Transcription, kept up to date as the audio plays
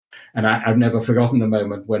And I've never forgotten the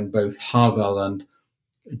moment when both Havel and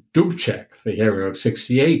Dubček, the hero of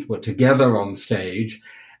 68, were together on stage,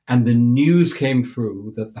 and the news came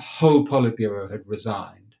through that the whole Politburo had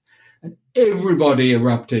resigned. And everybody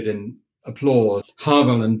erupted in applause.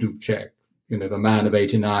 Havel and Dubček, the man of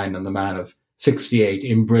 89 and the man of 68,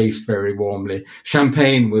 embraced very warmly.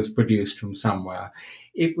 Champagne was produced from somewhere.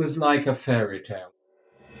 It was like a fairy tale.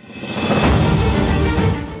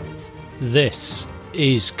 This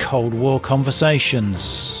is Cold War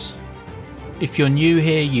Conversations. If you're new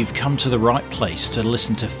here, you've come to the right place to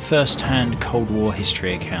listen to first-hand Cold War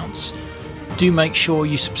history accounts. Do make sure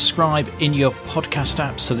you subscribe in your podcast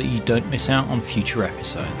app so that you don't miss out on future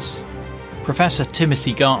episodes. Professor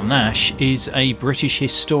Timothy Garton Ash is a British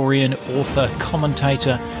historian, author,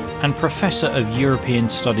 commentator, and Professor of European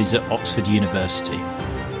Studies at Oxford University.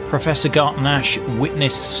 Professor Garton Ash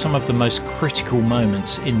witnessed some of the most critical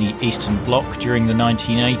moments in the Eastern Bloc during the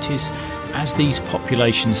 1980s as these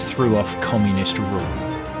populations threw off communist rule.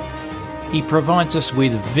 He provides us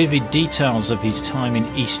with vivid details of his time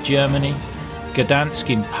in East Germany, Gdansk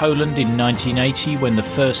in Poland in 1980 when the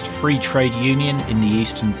first free trade union in the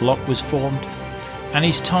Eastern Bloc was formed, and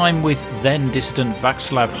his time with then-dissident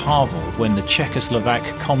Václav Havel when the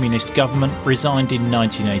Czechoslovak communist government resigned in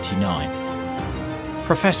 1989.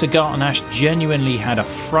 Professor Garton Ash genuinely had a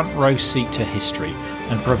front-row seat to history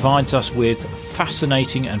and provides us with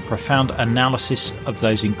fascinating and profound analysis of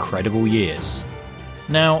those incredible years.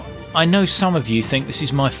 Now, I know some of you think this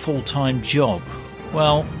is my full-time job.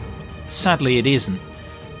 Well, sadly it isn't,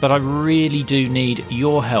 but I really do need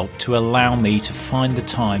your help to allow me to find the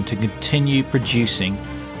time to continue producing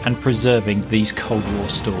and preserving these Cold War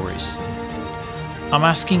stories. I'm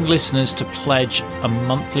asking listeners to pledge a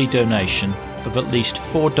monthly donation of at least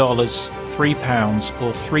 $4, £3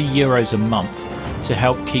 or €3 a month to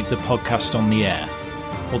help keep the podcast on the air,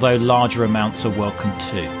 although larger amounts are welcome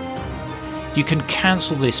too. You can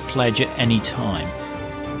cancel this pledge at any time.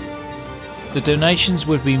 The donations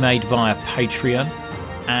would be made via Patreon,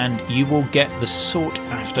 and you will get the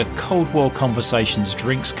sought-after Cold War Conversations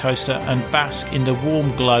drinks coaster and bask in the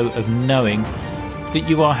warm glow of knowing that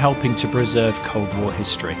you are helping to preserve Cold War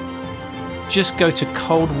history. Just go to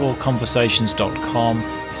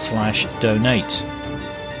coldwarconversations.com/donate.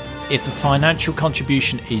 If a financial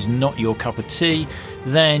contribution is not your cup of tea,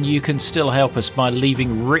 then you can still help us by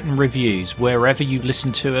leaving written reviews wherever you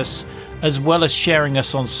listen to us, as well as sharing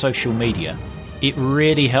us on social media. It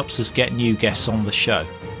really helps us get new guests on the show.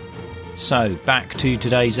 So, back to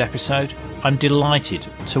today's episode. I'm delighted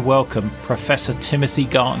to welcome Professor Timothy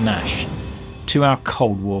Garton Ash to our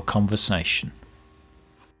Cold War conversation.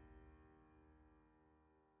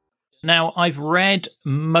 Now, I've read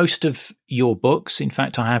most of your books. In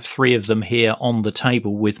fact, I have 3 of them here on the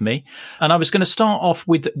table with me. And I was going to start off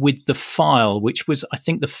with The File, which was, I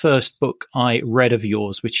think, the first book I read of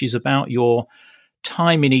yours, which is about your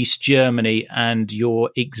time in East Germany and your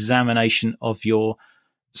examination of your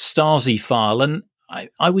Stasi file. And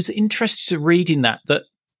I was interested to read in that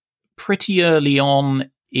pretty early on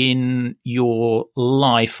in your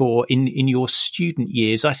life or in your student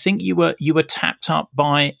years, I think you were tapped up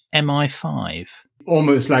by MI5.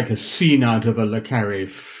 Almost like a scene out of a Le Carré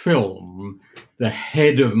film, the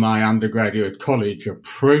head of my undergraduate college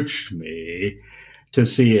approached me to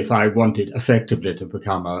see if I wanted effectively to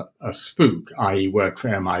become a spook, i.e. work for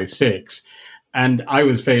MI6. And I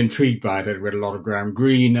was very intrigued by it. I read a lot of Graham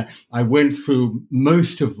Greene. I went through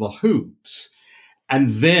most of the hoops, and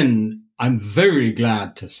then, I'm very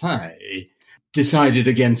glad to say, decided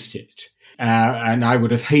against it. And I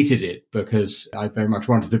would have hated it because I very much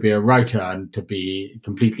wanted to be a writer and to be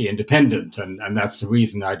completely independent. And that's the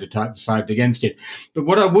reason I decided against it. But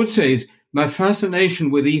what I would say is my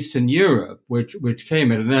fascination with Eastern Europe, which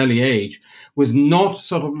came at an early age, was not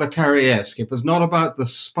sort of Le Carré-esque. It was not about the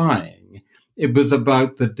spying. It was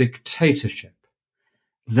about the dictatorship.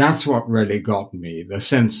 That's what really got me, the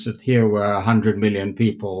sense that here were 100 million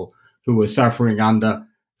people who were suffering under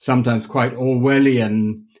sometimes quite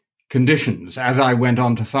Orwellian conditions, as I went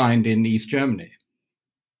on to find in East Germany.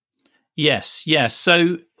 Yes.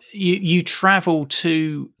 So you travelled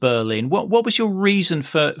to Berlin. What was your reason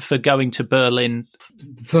for going to Berlin?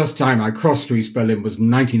 The first time I crossed to East Berlin was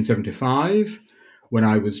 1975, when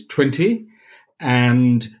I was 20,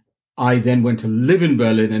 and I then went to live in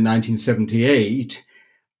Berlin in 1978.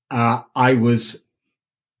 I was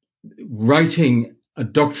writing a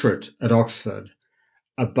doctorate at Oxford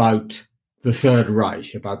about the Third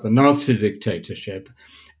Reich, about the Nazi dictatorship.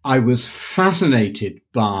 I was fascinated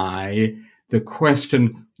by the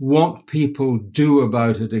question what people do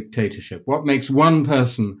about a dictatorship, what makes one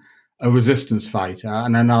person a resistance fighter,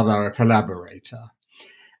 and another a collaborator.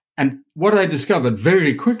 And what I discovered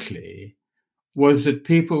very quickly was that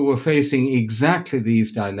people were facing exactly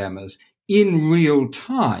these dilemmas in real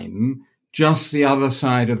time, just the other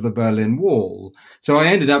side of the Berlin Wall. So I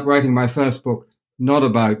ended up writing my first book not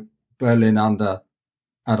about Berlin under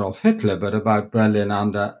Adolf Hitler, but about Berlin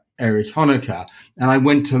under Erich Honecker. And I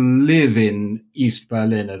went to live in East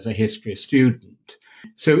Berlin as a history student.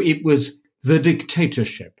 So it was the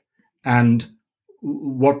dictatorship and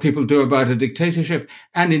what people do about a dictatorship,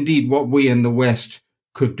 and indeed what we in the West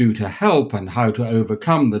could do to help and how to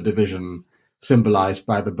overcome the division symbolized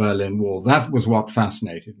by the Berlin Wall. That was what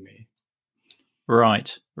fascinated me.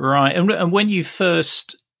 Right. And when you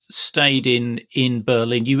first stayed in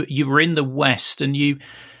Berlin, you were in the West, and you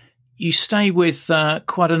stay with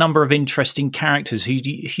quite a number of interesting characters who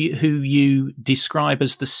you describe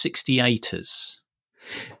as the 68ers.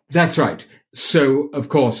 That's right. So, of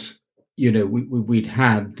course, we'd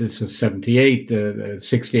had, this was 78, the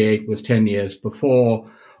 68 was 10 years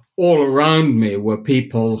before. All around me were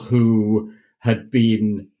people who had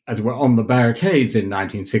been, as it were, on the barricades in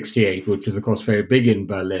 1968, which is, of course, very big in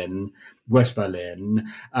Berlin, West Berlin.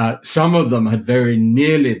 Some of them had very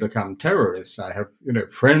nearly become terrorists. I have,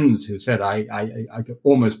 friends who said I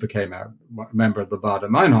almost became a member of the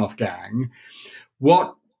Baader-Meinhof gang.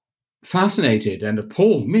 What fascinated and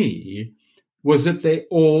appalled me was that they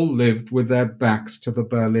all lived with their backs to the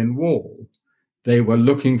Berlin Wall. They were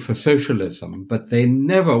looking for socialism, but they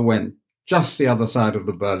never went just the other side of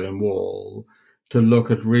the Berlin Wall to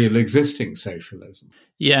look at real existing socialism.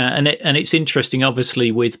 Yeah, and it's interesting,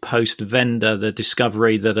 obviously, with post-Wende, the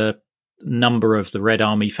discovery that a number of the Red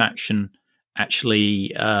Army faction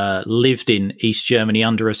actually lived in East Germany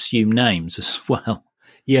under assumed names as well.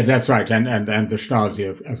 Yeah, that's right. And the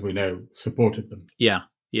Stasi, as we know, supported them. Yeah.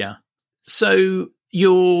 So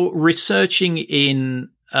you're researching in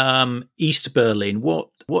East Berlin.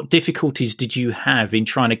 What difficulties did you have in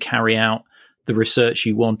trying to carry out the research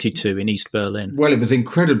you wanted to in East Berlin? Well, it was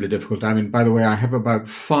incredibly difficult. I mean, by the way, I have about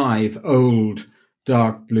 5 old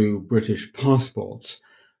dark blue British passports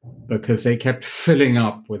because they kept filling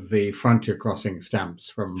up with the frontier crossing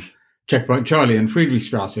stamps from Checkpoint Charlie and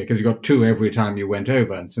Friedrichstrasse, because you got 2 every time you went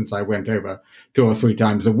over. And since I went over 2 or 3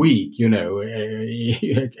 times a week, you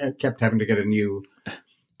kept having to get a new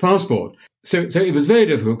passport. So it was very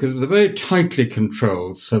difficult because it was a very tightly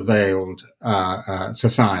controlled, surveilled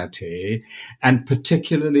society, and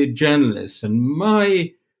particularly journalists. And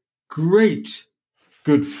my great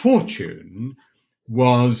good fortune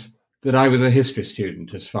was that I was a history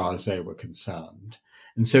student as far as they were concerned.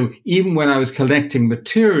 And so even when I was collecting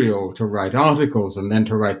material to write articles and then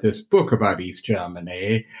to write this book about East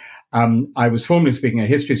Germany, I was formally speaking a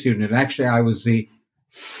history student. And actually, I was the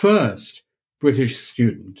first British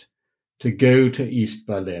student to go to East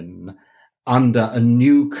Berlin under a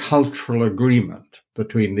new cultural agreement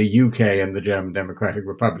between the UK and the German Democratic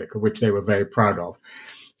Republic, of which they were very proud of.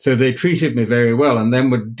 So they treated me very well, and then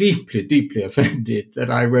were deeply, deeply offended that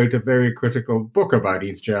I wrote a very critical book about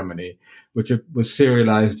East Germany, which was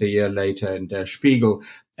serialized a year later in Der Spiegel.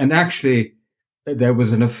 And actually, there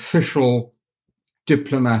was an official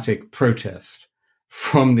diplomatic protest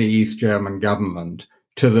from the East German government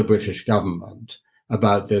to the British government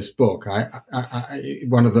about this book.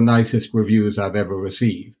 One of the nicest reviews I've ever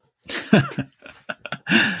received.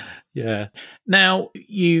 Yeah. Now,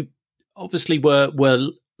 you obviously were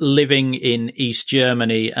living in East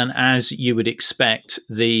Germany, and as you would expect,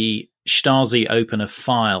 the Stasi open a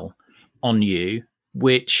file on you,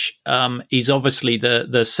 which is obviously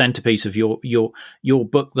the centerpiece of your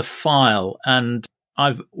book, The File. And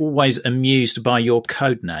I've always amused by your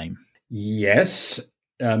code name. Yes,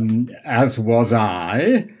 as was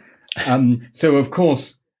I. So, of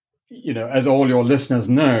course, as all your listeners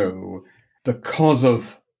know, because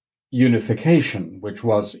of unification, which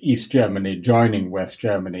was East Germany joining West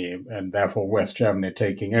Germany and therefore West Germany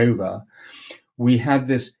taking over, we had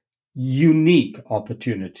this unique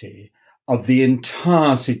opportunity of the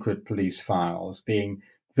entire secret police files being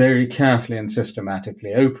very carefully and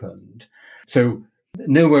systematically opened. So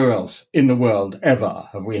nowhere else in the world ever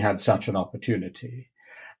have we had such an opportunity.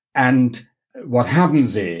 And what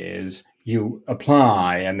happens is you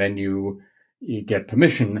apply and then you get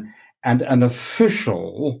permission, and an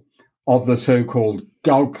official of the so-called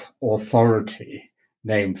Gauck Authority,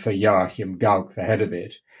 named for Joachim Gauck, the head of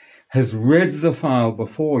it, has read the file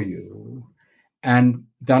before you and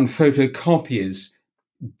done photocopies,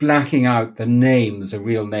 blacking out the names, the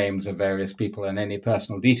real names of various people and any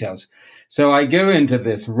personal details. So I go into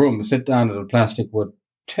this room, sit down at a plastic wood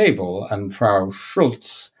table, and Frau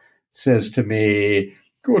Schultz says to me,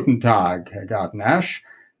 Guten Tag, Herr Garton Ash.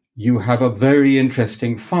 You have a very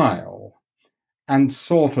interesting file, and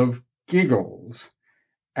sort of giggles.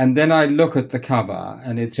 And then I look at the cover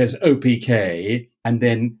and it says OPK and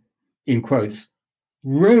then in quotes,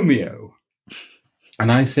 Romeo.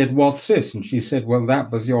 And I said, what's this? And she said, well,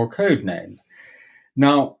 that was your code name.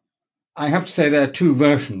 Now, I have to say there are two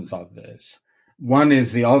versions of this. One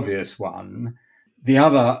is the obvious one. The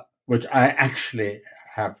other, which I actually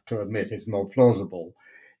have to admit is more plausible,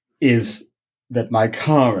 is that my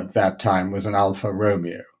car at that time was an Alfa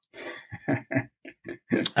Romeo.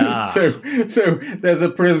 So there's a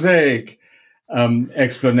prosaic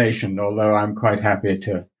explanation, although I'm quite happy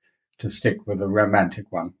to stick with a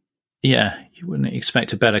romantic one. Yeah, you wouldn't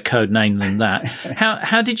expect a better code name than that.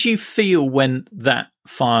 How did you feel when that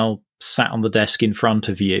file sat on the desk in front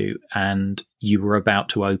of you and you were about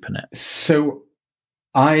to open it? So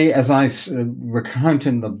as I recount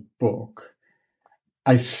in the book,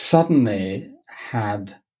 I suddenly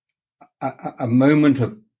had a moment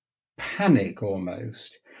of panic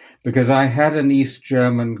almost, because I had an East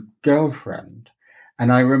German girlfriend,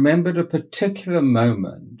 and I remembered a particular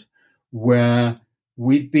moment where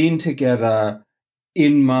we'd been together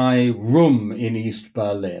in my room in East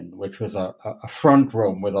Berlin, which was a front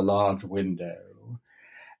room with a large window,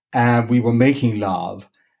 and we were making love,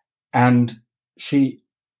 and she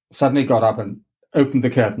suddenly got up and opened the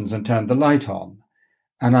curtains and turned the light on.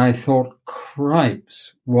 And I thought,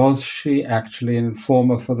 cripes, was she actually an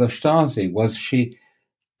informer for the Stasi? Was she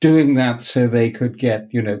doing that so they could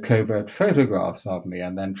get, covert photographs of me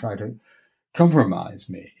and then try to compromise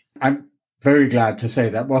me? I'm very glad to say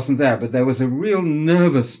that wasn't there, but there was a real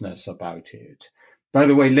nervousness about it. By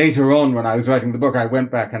the way, later on, when I was writing the book, I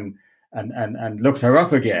went back and looked her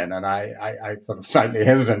up again, and I sort of slightly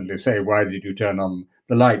hesitantly say, why did you turn on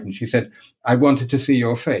the light? And she said, I wanted to see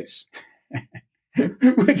your face.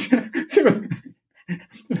 Which sort of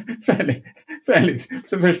fairly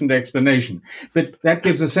sufficient explanation. But that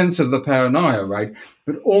gives a sense of the paranoia, right?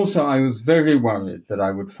 But also I was very worried that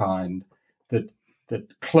I would find that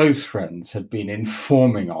close friends had been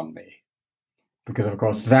informing on me. Because, of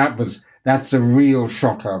course, that's a real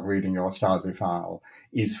shocker of reading your Stasi file,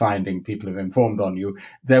 is finding people have informed on you.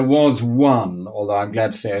 There was one, although I'm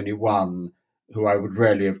glad to say only one, who I would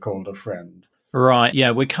rarely have called a friend. Right,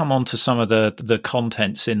 yeah, we come on to some of the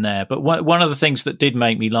contents in there. But one of the things that did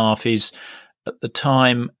make me laugh is at the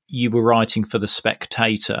time you were writing for The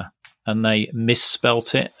Spectator and they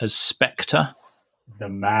misspelt it as Spectre. The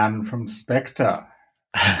man from Spectre.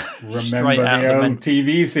 Remember the old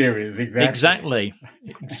TV series, Exactly.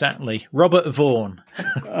 Robert Vaughan.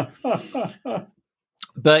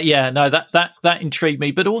 But yeah, no, that intrigued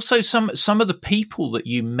me. But also some of the people that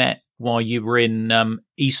you met while you were in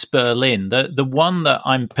East Berlin. The one that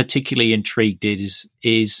I'm particularly intrigued in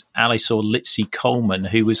is Alice or Litzy Coleman,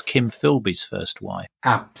 who was Kim Philby's first wife.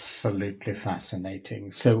 Absolutely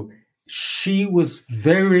fascinating. So she was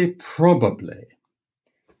very probably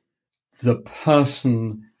the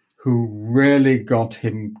person who really got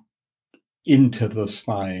him into the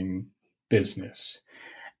spying business.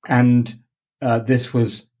 And this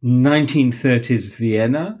was 1930s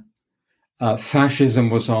Vienna. Fascism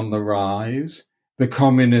was on the rise. The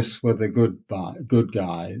communists were the good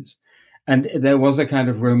guys. And there was a kind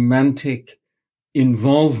of romantic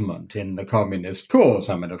involvement in the communist cause.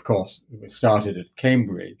 I mean, of course, it started at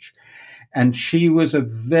Cambridge. And she was a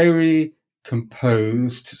very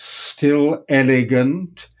composed, still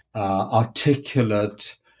elegant,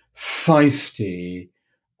 articulate, feisty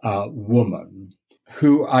woman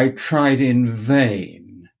who I tried in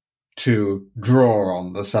vain to draw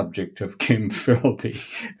on the subject of Kim Philby.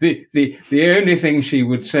 The only thing she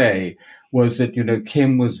would say was that,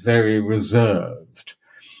 Kim was very reserved,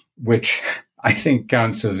 which I think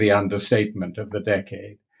counts as the understatement of the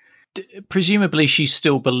decade. Presumably she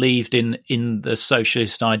still believed in the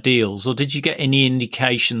socialist ideals, or did you get any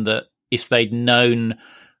indication that if they'd known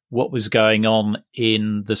what was going on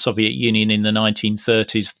in the Soviet Union in the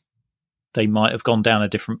 1930s, they might have gone down a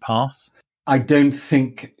different path? I don't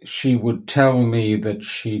think she would tell me that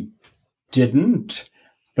she didn't,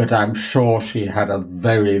 but I'm sure she had a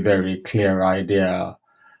very, very clear idea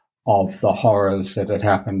of the horrors that had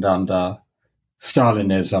happened under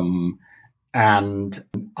Stalinism, and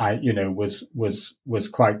I, was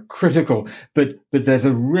quite critical. But there's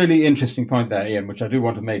a really interesting point there, Ian, which I do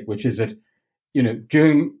want to make, which is that,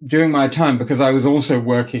 during my time, because I was also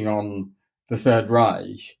working on the Third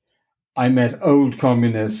Reich, I met old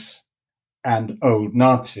communists and old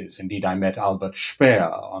Nazis. Indeed, I met Albert Speer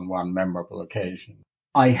on one memorable occasion.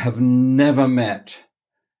 I have never met,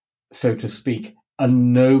 so to speak, a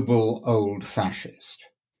noble old fascist.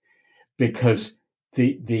 because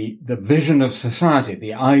the vision of society,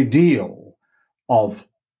 the ideal of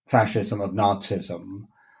fascism, of Nazism,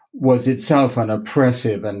 was itself an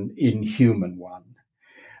oppressive and inhuman one.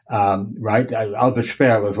 Right? Albert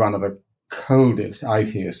Speer was one of the coldest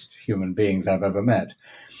atheist human beings I've ever met.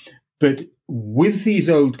 But with these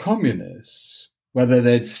old communists, whether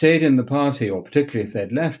they'd stayed in the party or particularly if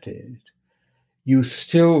they'd left it, you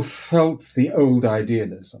still felt the old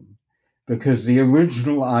idealism, because the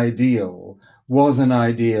original ideal was an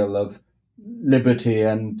ideal of liberty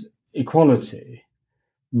and equality,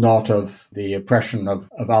 not of the oppression of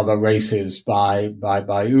other races by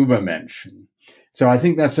Übermenschen. So I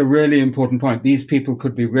think that's a really important point. These people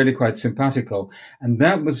could be really quite simpatico. And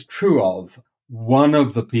that was true of one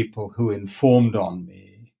of the people who informed on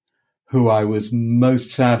me, who I was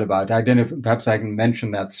most sad about. I don't know if perhaps I can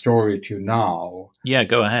mention that story to you now. Yeah,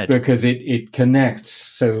 go ahead. Because it connects.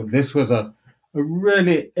 So this was a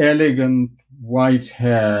really elegant,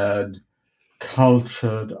 white-haired,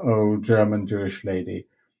 cultured old German Jewish lady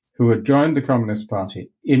who had joined the Communist Party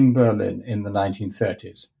in Berlin in the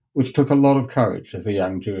 1930s, which took a lot of courage as a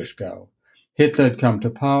young Jewish girl. Hitler had come to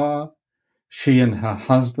power. She and her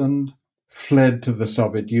husband fled to the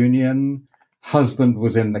Soviet Union. Husband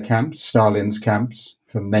was in the camps, Stalin's camps,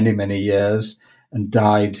 for many, many years, and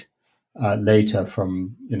died later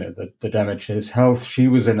from the damage to his health. She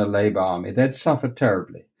was in a labor army. They'd suffered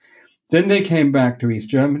terribly. Then they came back to East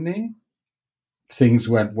Germany. Things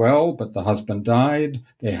went well, but the husband died.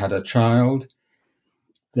 They had a child.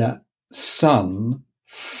 Their son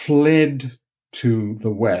fled to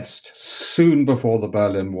the West soon before the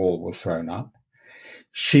Berlin Wall was thrown up.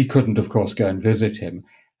 She couldn't, of course, go and visit him.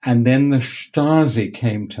 And then the Stasi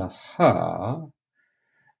came to her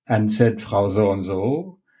and said, Frau so and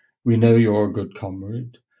so, we know you're a good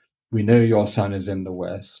comrade. We know your son is in the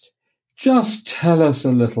West. Just tell us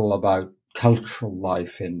a little about cultural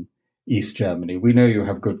life in East Germany. We know you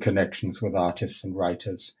have good connections with artists and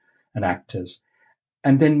writers and actors.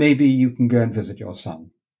 And then maybe you can go and visit your son.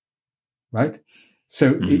 Right?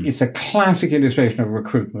 So it's a classic illustration of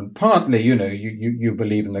recruitment. Partly, you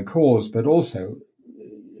believe in the cause, but also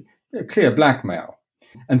clear blackmail.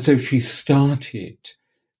 And so she started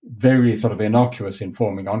very sort of innocuous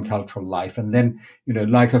informing on cultural life. And then,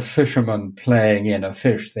 like a fisherman playing in a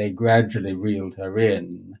fish, they gradually reeled her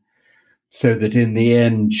in so that in the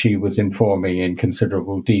end, she was informing in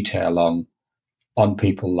considerable detail on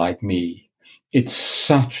people like me. It's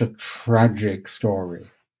such a tragic story,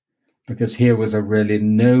 because here was a really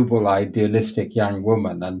noble, idealistic young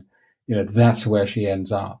woman, and that's where she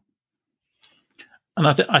ends up. And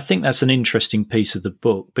I think that's an interesting piece of the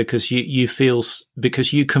book, because you feel,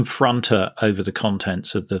 because you confront her over the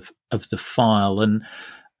contents of the file, and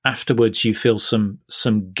afterwards you feel some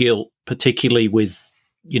guilt, particularly with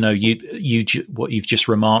what you've just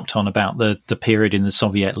remarked on about the period in the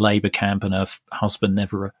Soviet labor camp and her husband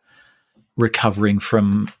never recovering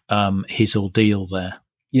from his ordeal there.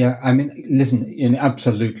 Yeah, I mean, listen,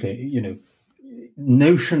 absolutely,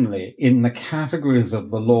 notionally, in the categories of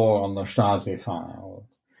the law on the Stasi files,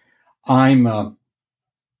 I'm a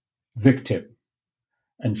victim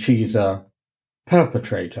and she's a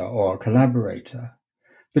perpetrator or a collaborator.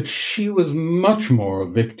 But she was much more a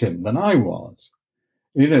victim than I was.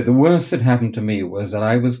 The worst that happened to me was that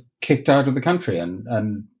I was kicked out of the country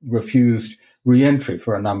and refused re-entry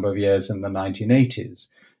for a number of years in the 1980s.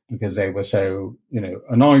 Because they were so,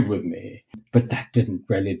 annoyed with me. But that didn't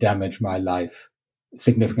really damage my life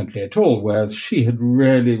significantly at all, whereas she had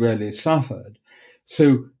really, really suffered.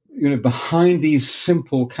 So, behind these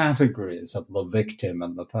simple categories of the victim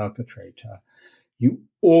and the perpetrator, you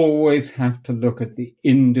always have to look at the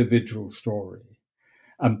individual story.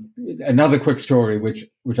 Another quick story, which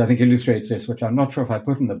I think illustrates this, which I'm not sure if I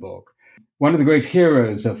put in the book. One of the great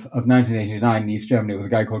heroes of 1989 in East Germany was a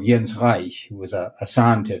guy called Jens Reich, who was a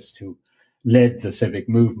scientist who led the civic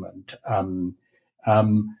movement.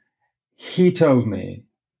 He told me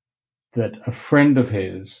that a friend of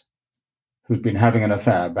his who'd been having an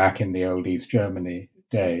affair back in the old East Germany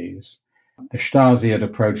days, the Stasi had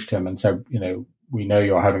approached him and said, we know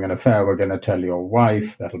you're having an affair. We're going to tell your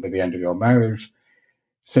wife. That'll be the end of your marriage.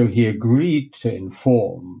 So he agreed to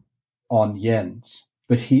inform on Jens.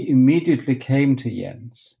 But he immediately came to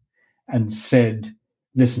Jens and said,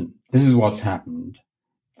 listen, this is what's happened.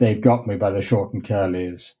 They've got me by the short and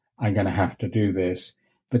curlies. I'm going to have to do this.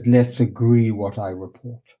 But let's agree what I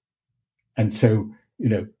report. And so,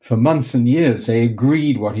 for months and years, they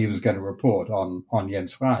agreed what he was going to report on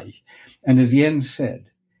Jens Reich. And as Jens said,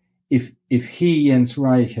 if he, Jens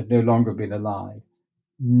Reich, had no longer been alive,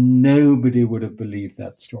 nobody would have believed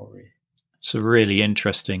that story. So really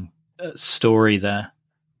interesting. story there.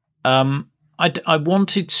 I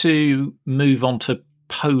wanted to move on to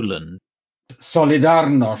Poland.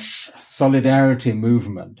 Solidarność, solidarity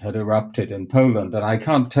movement, had erupted in Poland, and I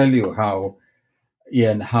can't tell you how,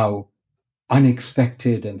 Ian, how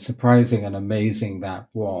unexpected and surprising and amazing that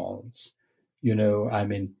was.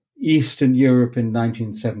 Eastern Europe in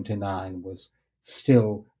 1979 was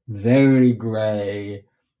still very grey,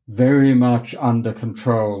 very much under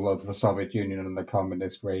control of the Soviet Union and the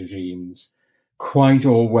communist regimes, quite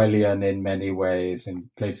Orwellian in many ways in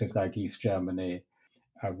places like East Germany,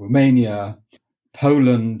 Romania.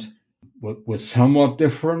 Poland was somewhat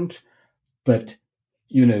different, but,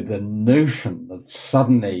 the notion that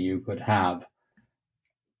suddenly you could have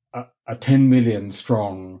a 10 million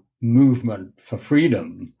strong movement for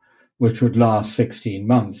freedom, which would last 16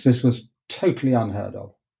 months, this was totally unheard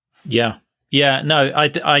of. Yeah. No,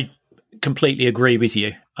 I completely agree with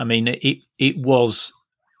you. I mean, it was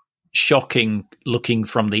shocking looking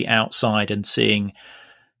from the outside and seeing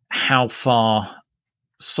how far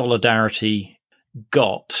solidarity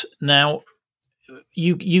got. Now,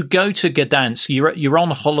 you go to Gdansk. You're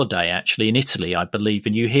on holiday actually in Italy, I believe,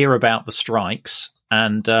 and you hear about the strikes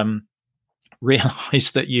and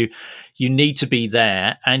realize that you need to be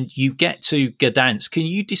there. And you get to Gdansk. Can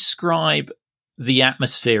you describe the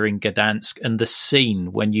atmosphere in Gdansk and the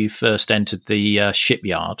scene when you first entered the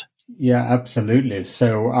shipyard? Yeah, absolutely.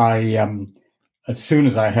 So I, as soon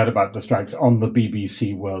as I heard about the strikes on the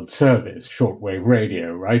BBC World Service, shortwave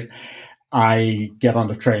radio, right, I get on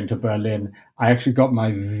the train to Berlin. I actually got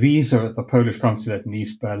my visa at the Polish consulate in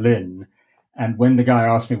East Berlin. And when the guy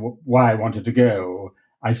asked me why I wanted to go,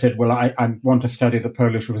 I said, well, I want to study the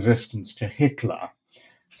Polish resistance to Hitler.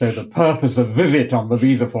 So the purpose of visit on the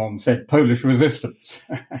visa form said Polish resistance,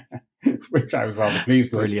 which I was rather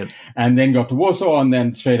pleased with. Brilliant. And then got to Warsaw and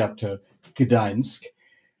then straight up to Gdańsk.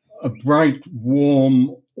 A bright,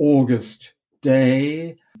 warm August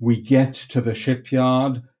day. We get to the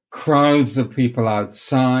shipyard, crowds of people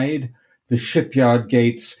outside, the shipyard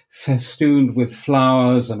gates festooned with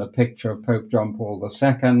flowers and a picture of Pope John Paul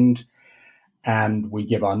II. And we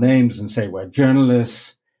give our names and say we're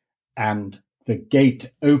journalists. And the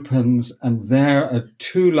gate opens, and there are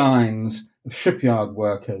two lines of shipyard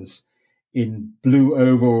workers in blue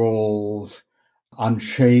overalls,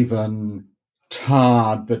 unshaven,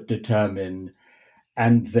 tired but determined,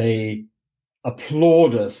 and they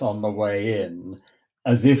applaud us on the way in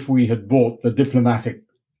as if we had brought the diplomatic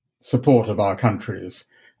support of our countries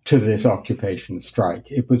to this occupation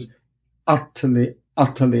strike. It was utterly,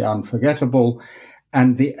 utterly unforgettable.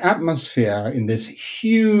 And the atmosphere in this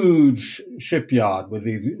huge shipyard with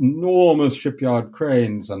these enormous shipyard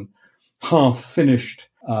cranes and half-finished,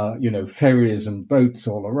 ferries and boats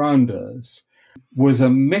all around us was a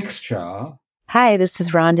mixture. Hi, this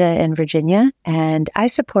is Rhonda in Virginia, and I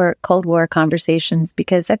support Cold War conversations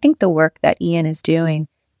because I think the work that Ian is doing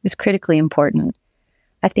is critically important.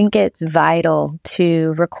 I think it's vital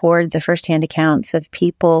to record the firsthand accounts of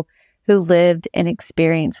people who lived and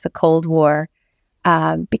experienced the Cold War,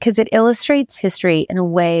 because it illustrates history in a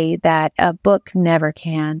way that a book never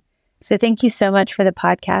can. So thank you so much for the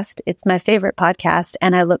podcast. It's my favorite podcast,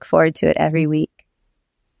 and I look forward to it every week.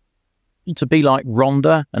 To be like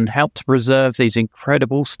Rhonda and help to preserve these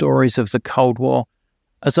incredible stories of the Cold War,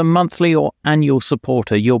 as a monthly or annual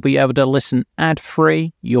supporter, you'll be able to listen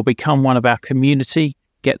ad-free, you'll become one of our community,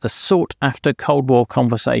 get the sought-after Cold War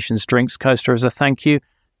Conversations drinks coaster as a thank you,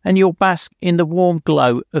 and you'll bask in the warm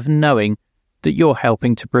glow of knowing that you're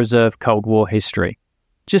helping to preserve Cold War history.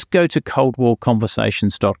 Just go to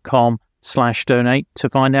coldwarconversations.com/donate to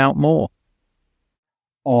find out more.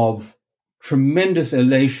 Of tremendous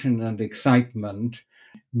elation and excitement,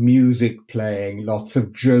 music playing, lots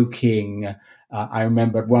of joking. I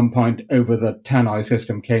remember at one point over the tannoy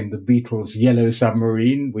system came the Beatles' Yellow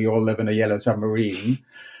Submarine. We all live in a yellow submarine.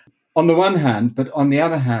 On the one hand, but on the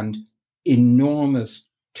other hand, enormous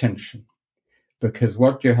tension. Because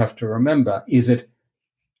what you have to remember is that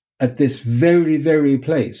at this very, very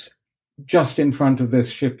place, just in front of this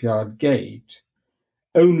shipyard gate,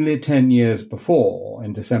 only 10 years before,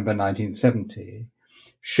 in December 1970,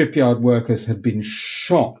 shipyard workers had been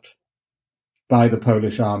shot by the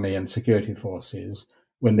Polish army and security forces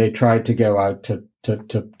when they tried to go out to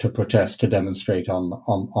protest, to demonstrate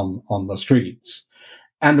on the streets.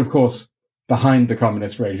 And of course, behind the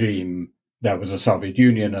communist regime, there was the Soviet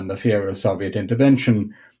Union and the fear of Soviet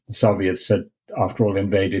intervention. The Soviets had, after all,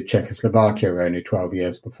 invaded Czechoslovakia only 12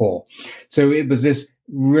 years before. So it was this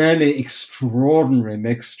really extraordinary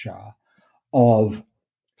mixture of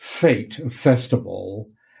fate, of festival,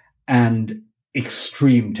 and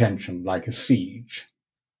extreme tension, like a siege.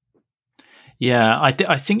 Yeah,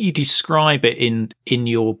 I think you describe it in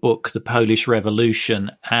your book, The Polish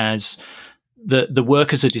Revolution, as the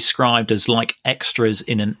workers are described as like extras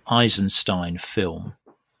in an Eisenstein film.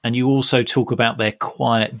 And you also talk about their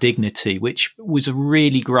quiet dignity, which was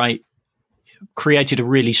created a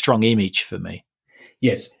really strong image for me.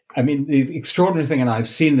 Yes. I mean, the extraordinary thing, and I've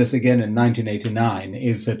seen this again in 1989,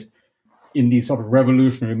 is that in these sort of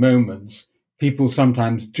revolutionary moments, people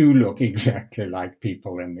sometimes do look exactly like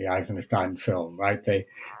people in the Eisenstein film, right? They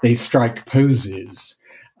strike poses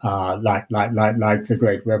like the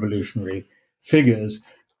great revolutionary figures.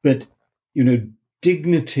 But,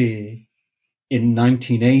 dignity in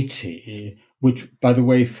 1980, which, by the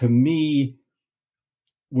way, for me,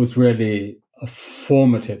 was really a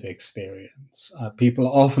formative experience. People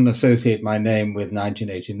often associate my name with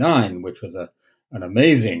 1989, which was an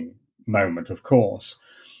amazing moment, of course.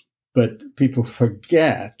 But people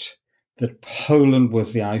forget that Poland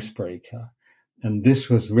was the icebreaker. And this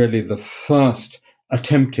was really the first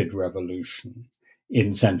attempted revolution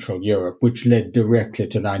in Central Europe, which led directly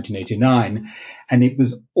to 1989. And it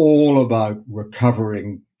was all about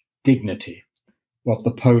recovering dignity, what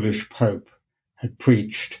the Polish Pope had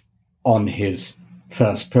preached on his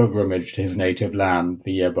first pilgrimage to his native land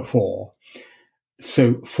the year before.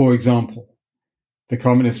 So, for example, the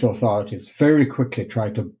communist authorities very quickly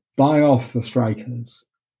tried to buy off the strikers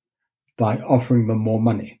by offering them more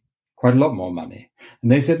money, quite a lot more money.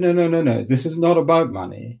 And they said, no, this is not about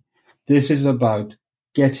money. This is about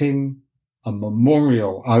getting a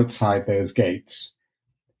memorial outside those gates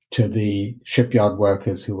to the shipyard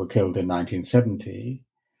workers who were killed in 1970.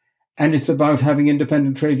 And it's about having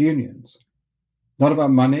independent trade unions. Not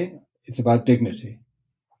about money, it's about dignity.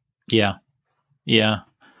 Yeah.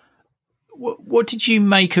 What did you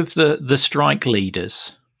make of the strike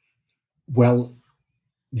leaders? Well,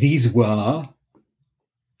 these were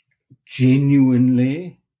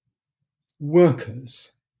genuinely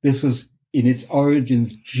workers. This was, in its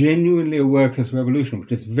origins, genuinely a workers' revolution,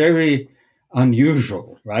 which is very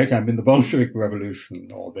unusual, right? I mean, the Bolshevik Revolution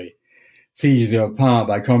or the seizure of power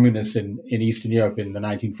by communists in Eastern Europe in the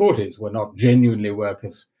 1940s were not genuinely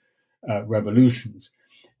workers' revolutions.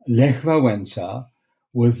 Lech Wałęsa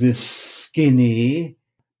was this skinny,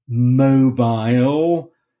 mobile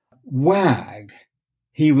wag.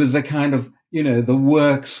 He was a kind of, the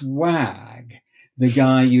works wag, the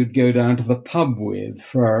guy you'd go down to the pub with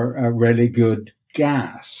for a really good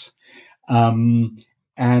gas. And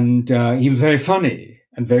he was very funny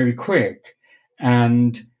and very quick.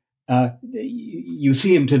 And you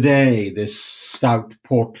see him today, this stout,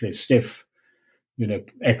 portly, stiff,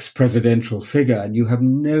 ex-presidential figure, and you have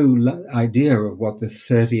no idea of what this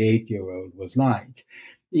 38-year-old was like.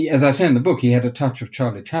 As I say in the book, he had a touch of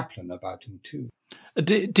Charlie Chaplin about him too.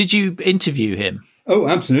 Did you interview him? Oh,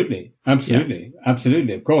 absolutely. Of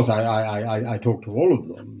course, I talked to all of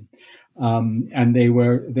them, and they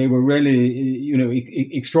were really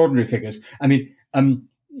extraordinary figures. I mean,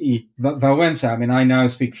 Wałęsa. I mean, I now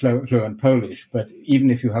speak fluent Polish, but even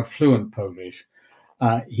if you have fluent Polish,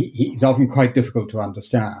 he's often quite difficult to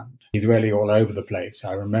understand. He's really all over the place.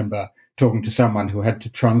 I remember talking to someone who had to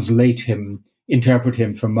interpret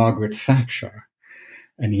him for Margaret Thatcher.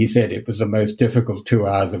 And he said it was the most difficult 2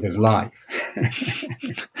 hours of his life.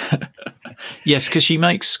 Yes, because she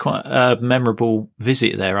makes quite a memorable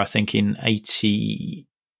visit there, I think, in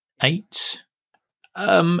 1988.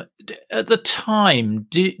 At the time,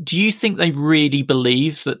 do you think they really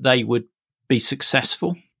believed that they would be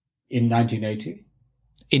successful? In 1980?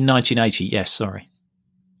 In 1980, yes, sorry.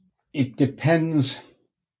 It depends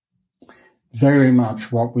very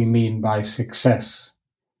much what we mean by success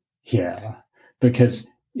here. Because,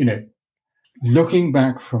 looking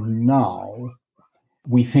back from now,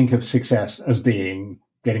 we think of success as being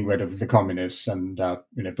getting rid of the communists and,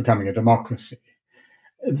 becoming a democracy.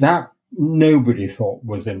 That nobody thought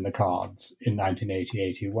was in the cards in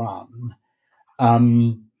 1980-81.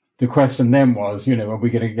 The question then was, are we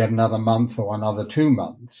going to get another month or another 2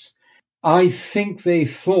 months? I think they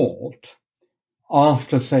thought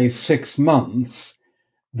after, say, 6 months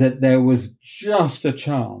that there was just a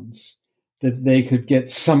chance that they could get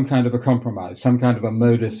some kind of a compromise, some kind of a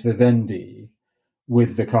modus vivendi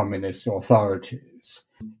with the communist authorities.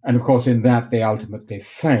 And of course, in that, they ultimately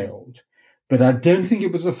failed. But I don't think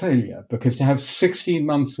it was a failure, because to have 16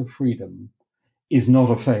 months of freedom is not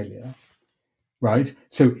a failure, right?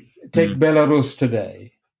 So take Belarus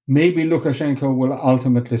today. Maybe Lukashenko will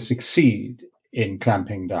ultimately succeed in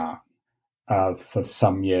clamping down for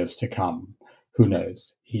some years to come. Who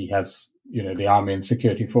knows? He has, the army and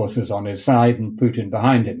security forces on his side and Putin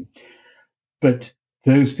behind him. But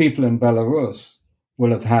those people in Belarus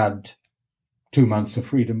will have had 2 months of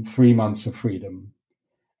freedom, 3 months of freedom.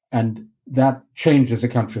 And that changes a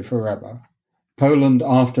country forever. Poland,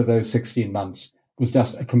 after those 16 months, was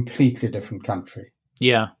just a completely different country.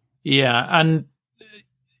 Yeah, yeah. And,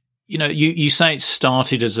 you know, you say it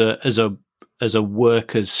started as a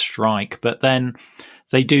workers' strike, but then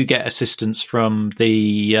they do get assistance from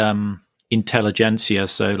the intelligentsia,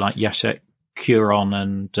 so like Jacek Kuron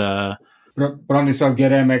and Bronisław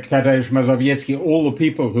Geremek, Tadeusz Mazowiecki, all the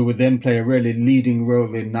people who would then play a really leading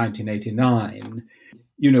role in 1989.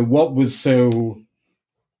 You know, what was so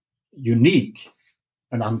unique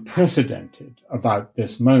and unprecedented about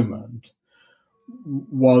this moment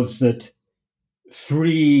was that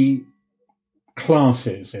three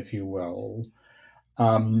classes, if you will,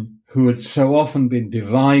 who had so often been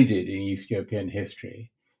divided in East European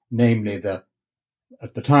history, namely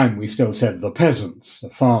at the time we still said the peasants, the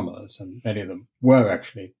farmers, and many of them were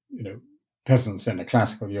actually, you know, peasants in a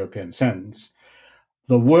classical European sense,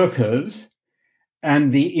 the workers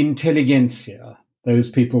and the intelligentsia, those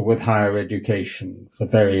people with higher education, it's a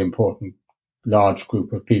very important large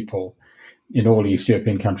group of people in all East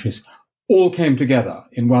European countries, all came together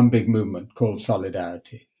in one big movement called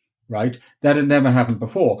Solidarity, right? That had never happened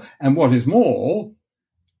before. And what is more,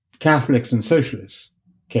 Catholics and socialists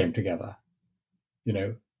came together. You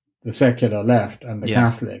know, the secular left and the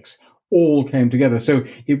Catholics all came together. So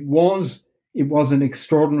it was an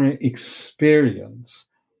extraordinary experience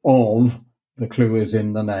of, the clue is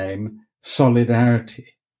in the name, solidarity,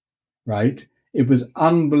 right? It was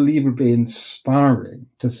unbelievably inspiring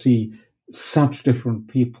to see such different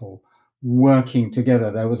people working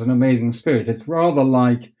together. There was an amazing spirit. It's rather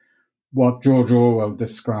like what George Orwell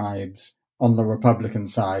describes on the Republican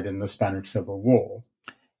side in the Spanish Civil War.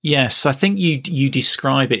 Yes, I think you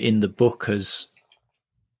describe it in the book as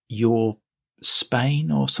your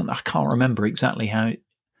Spain or something. I can't remember exactly how.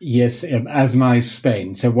 Yes, as my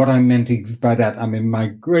Spain. So what I meant by that, I mean, my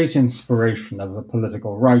great inspiration as a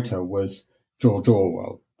political writer was George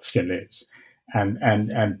Orwell, still is,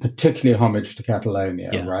 and particularly homage to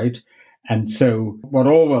Catalonia, right? And so what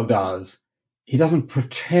Orwell does, he doesn't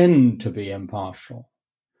pretend to be impartial.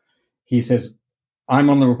 He says, I'm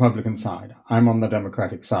on the Republican side, I'm on the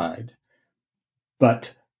Democratic side,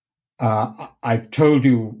 but I've told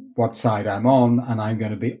you what side I'm on, and I'm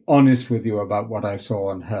going to be honest with you about what I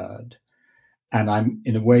saw and heard. And I'm,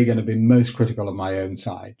 in a way, going to be most critical of my own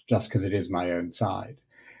side, just because it is my own side.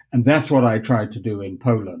 And that's what I tried to do in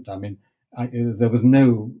Poland. I mean, there was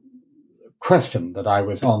no question that I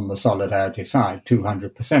was on the Solidarity side,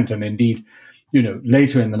 200%. And indeed, you know,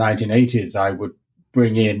 later in the 1980s, I would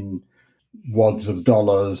bring in wads of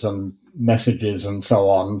dollars and messages and so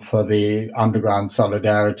on for the Underground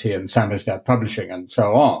Solidarity and Samizdat Publishing and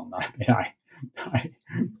so on. I mean, I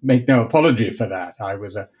make no apology for that. I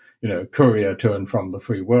was a courier to and from the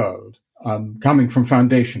free world, coming from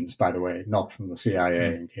foundations, by the way, not from the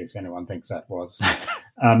CIA, in case anyone thinks that was.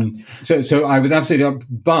 So I was absolutely up,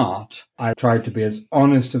 but I tried to be as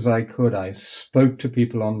honest as I could. I spoke to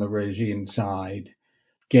people on the regime side,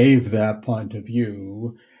 gave their point of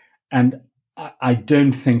view, and I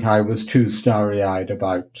don't think I was too starry-eyed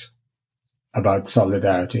about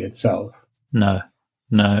Solidarity itself. No.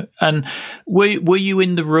 And were you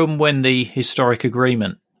in the room when the historic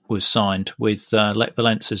agreement was signed with Lech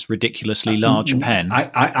Wałęsa's ridiculously large pen?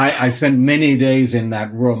 I spent many days in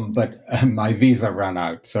that room, but my visa ran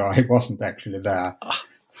out, so I wasn't actually there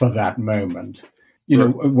for that moment. You know,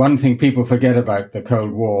 one thing people forget about the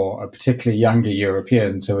Cold War, particularly younger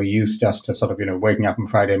Europeans who are used just to sort of, waking up on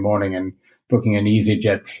Friday morning and booking an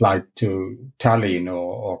EasyJet flight to Tallinn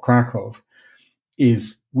or Krakow,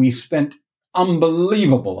 is we spent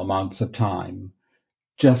unbelievable amounts of time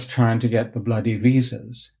just trying to get the bloody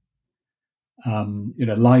visas.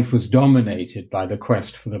 Life was dominated by the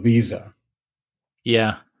quest for the visa.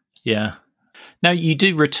 Yeah. Now, you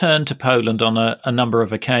do return to Poland on a number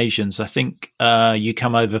of occasions. I think you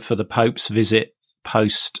come over for the Pope's visit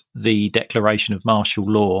post the declaration of martial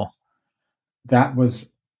law. That was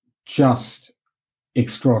just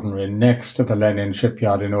extraordinary, next to the Lenin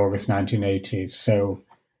shipyard in August 1980. So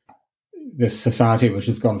this society which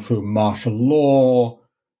has gone through martial law,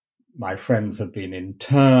 my friends have been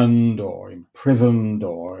interned or imprisoned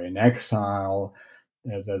or in exile.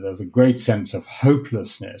 There's a great sense of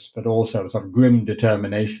hopelessness, but also a sort of grim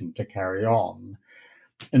determination to carry on.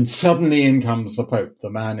 And suddenly in comes the Pope, the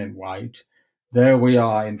man in white. There we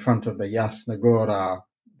are in front of the Jasna Gora,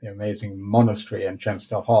 the amazing monastery in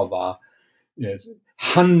Częstochowa. There's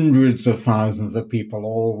hundreds of thousands of people,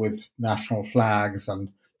 all with national flags and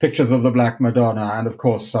pictures of the Black Madonna and, of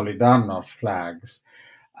course, Solidarność flags.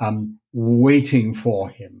 waiting for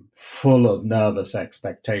him, full of nervous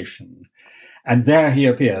expectation. And there he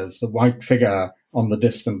appears, the white figure on the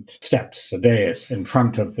distant steps, a dais in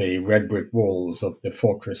front of the red brick walls of the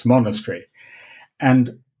fortress monastery.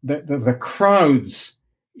 And the crowds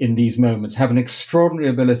in these moments have an extraordinary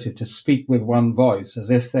ability to speak with one voice as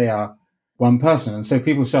if they are one person. And so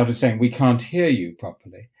people started saying, "We can't hear you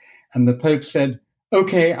properly." And the Pope said,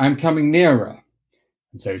 "Okay, I'm coming nearer."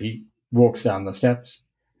 And so he walks down the steps.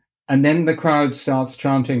 And then the crowd starts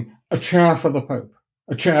chanting, "A chair for the Pope,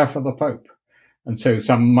 a chair for the Pope." And so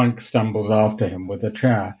some monk stumbles after him with a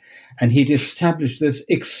chair. And he'd established this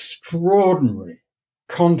extraordinary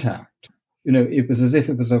contact. It was as if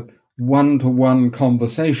it was a one-to-one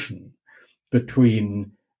conversation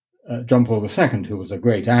between John Paul II, who was a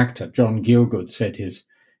great actor. John Gielgud said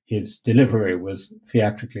his delivery was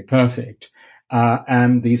theatrically perfect,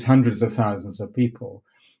 and these hundreds of thousands of people.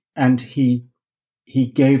 And he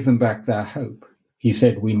gave them back their hope. He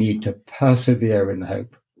said, "We need to persevere in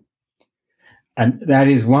hope." And that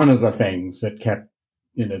is one of the things that kept,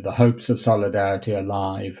 the hopes of solidarity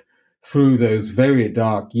alive through those very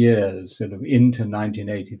dark years, sort of into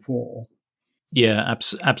 1984. Yeah,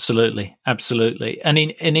 absolutely. And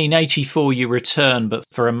in 84, you return, but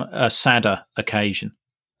for a sadder occasion.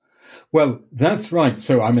 Well, that's right.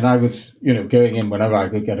 So, I was, going in whenever I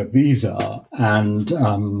could get a visa, and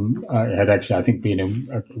I had actually, I think, been in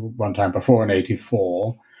one time before in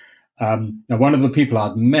 84. Now, one of the people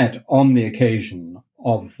I'd met on the occasion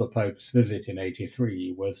of the Pope's visit in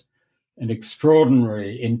 83 was an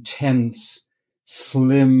extraordinary, intense,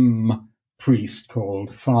 slim priest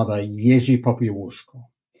called Father Jerzy Popiełuszko.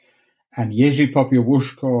 And Jerzy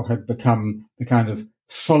Popiełuszko had become the kind of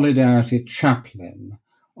solidarity chaplain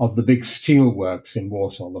of the big steelworks in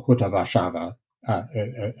Warsaw, the Huta Warszawa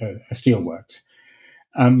steelworks.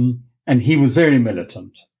 And he was very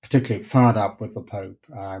militant, particularly fired up with the Pope.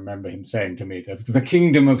 I remember him saying to me that the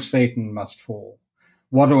kingdom of Satan must fall.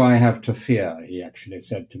 What do I have to fear? He actually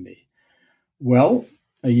said to me. Well,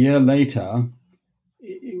 a year later,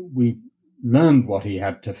 we learned what he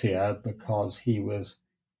had to fear because he was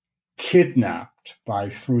kidnapped by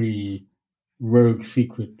 3 rogue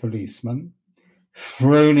secret policemen,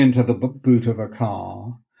 thrown into the boot of a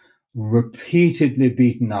car, repeatedly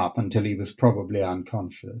beaten up until he was probably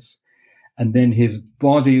unconscious. And then his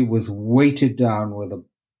body was weighted down with a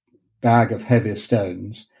bag of heavy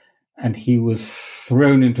stones, and he was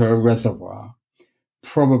thrown into a reservoir,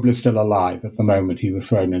 probably still alive at the moment he was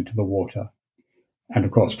thrown into the water, and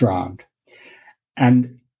of course drowned.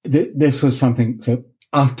 And this was something so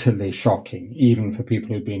utterly shocking, even for people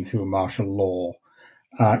who'd been through martial law.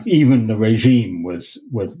 Even the regime was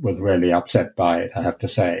really upset by it, I have to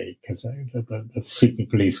say, because the secret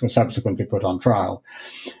police were subsequently put on trial.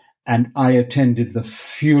 And I attended the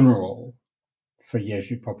funeral for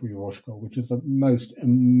Jerzy Popiełuszko, which is the most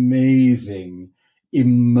amazing,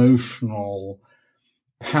 emotional,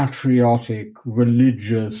 patriotic,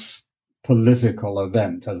 religious, political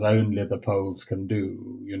event, as only the Poles can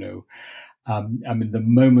do, the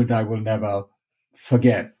moment I will never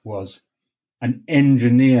forget was an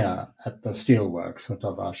engineer at the steelworks at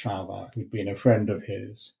Warszawa, who'd been a friend of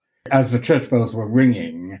his. As the church bells were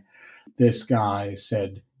ringing, this guy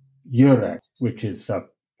said, Jurek, which is a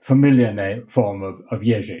familiar form of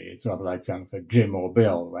Jerzy. It's rather like saying Jim or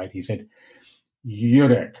Bill, right? He said,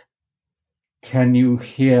 Jurek, can you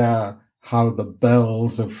hear how the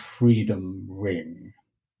bells of freedom ring?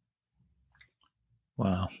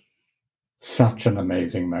 Wow. Such an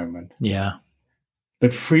amazing moment. Yeah.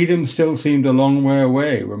 But freedom still seemed a long way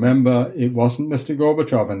away. Remember, it wasn't Mr.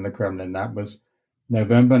 Gorbachev in the Kremlin. That was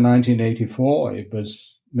November 1984. It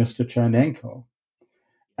was Mr. Chernenko.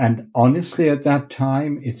 And honestly, at that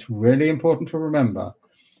time, it's really important to remember,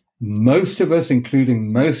 most of us,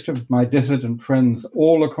 including most of my dissident friends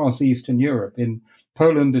all across Eastern Europe, in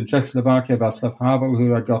Poland, in Czechoslovakia, Václav Havel,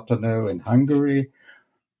 who I got to know in Hungary,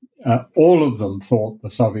 all of them thought the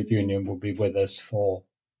Soviet Union would be with us for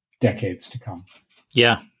decades to come.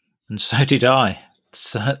 Yeah, and so did I.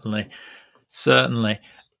 Certainly.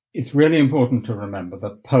 It's really important to remember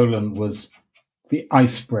that Poland was the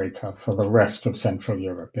icebreaker for the rest of Central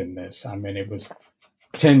Europe in this. I mean, it was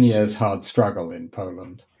 10 years hard struggle in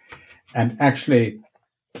Poland. And actually,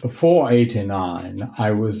 before 89,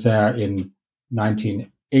 I was there in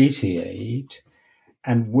 1988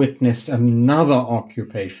 and witnessed another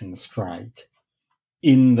occupation strike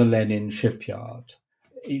in the Lenin shipyard.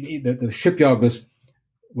 The shipyard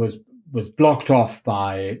was blocked off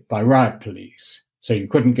by riot police, so you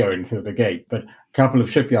couldn't go in through the gate. But a couple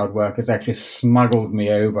of shipyard workers actually smuggled me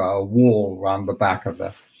over a wall round the back of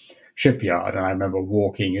the shipyard. And I remember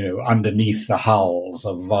walking, underneath the hulls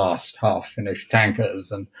of vast half-finished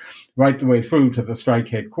tankers and right the way through to the strike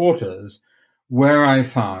headquarters, where I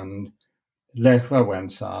found Lech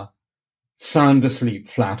Wałęsa sound asleep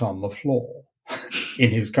flat on the floor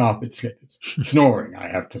in his carpet slippers, snoring, I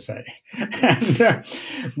have to say. And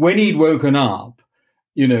when he'd woken up,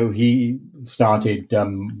 he started,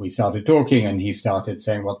 we started talking, and he started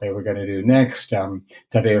saying what they were going to do next.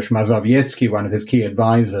 Tadeusz Mazowiecki, one of his key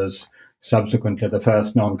advisors, subsequently the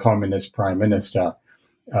first non-communist prime minister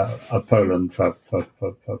of Poland for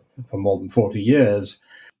more than 40 years,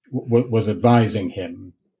 was advising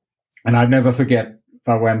him. And I'd never forget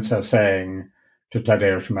Wałęsa saying to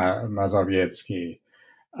Tadeusz Mazowiecki,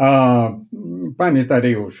 Panie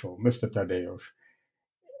Tadeuszu, Mr. Tadeusz,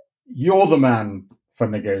 you're the man for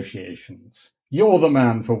negotiations. You're the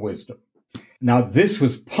man for wisdom. Now, this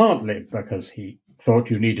was partly because he thought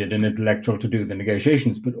you needed an intellectual to do the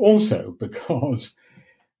negotiations, but also because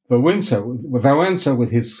Wałęsa,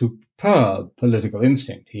 with his superb political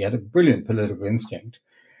instinct, he had a brilliant political instinct,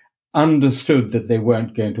 understood that they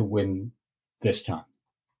weren't going to win this time.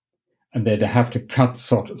 And they'd have to cut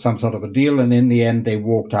some sort of a deal. And in the end, they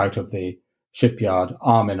walked out of the shipyard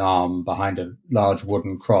arm in arm behind a large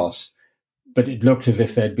wooden cross. But it looked as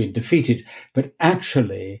if they'd been defeated. But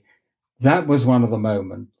actually, that was one of the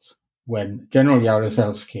moments when General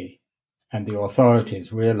Jaruzelski and the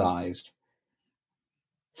authorities realized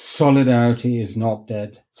solidarity is not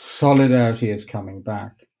dead. Solidarity is coming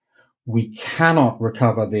back. We cannot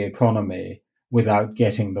recover the economy without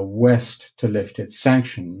getting the West to lift its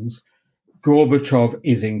sanctions. Gorbachev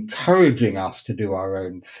is encouraging us to do our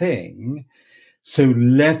own thing. So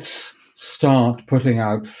let's start putting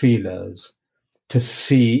out feelers to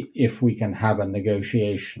see if we can have a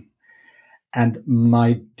negotiation. And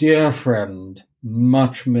my dear friend,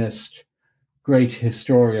 much missed, great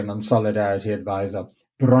historian and solidarity advisor,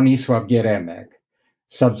 Bronisław Geremek,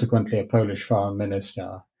 subsequently a Polish foreign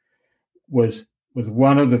minister, was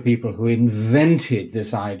one of the people who invented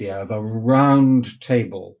this idea of a round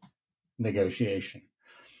table negotiation.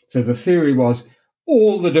 So the theory was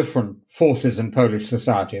all the different forces in Polish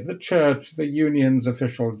society, the church, the unions,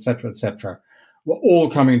 officials, etc., were all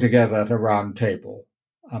coming together at a round table.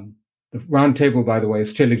 The round table, by the way,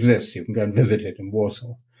 still exists. You can go and visit it in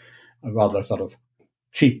Warsaw, a rather sort of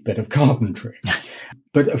cheap bit of carpentry.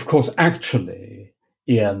 But of course, actually,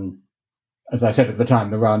 Ian, as I said at the time,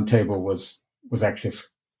 the round table was actually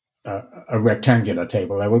a rectangular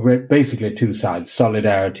table. There were basically two sides,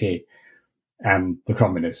 Solidarity and the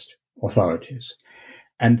communist authorities.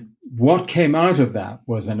 And what came out of that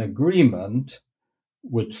was an agreement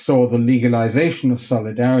which saw the legalization of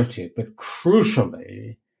Solidarity, but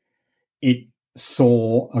crucially, it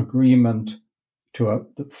saw agreement to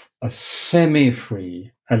a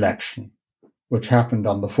semi-free election, which happened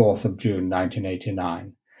on the 4th of June,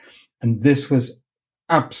 1989. And this was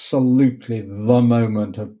absolutely the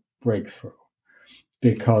moment of breakthrough,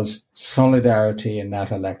 because Solidarity in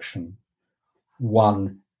that election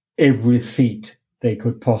won every seat they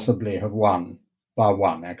could possibly have won, bar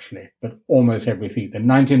one actually, but almost every seat, the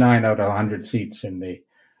 99 out of 100 seats in the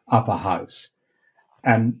upper house.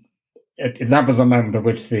 And that was a moment at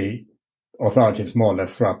which the authorities more or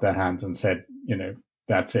less threw up their hands and said,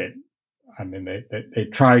 that's it. I mean, they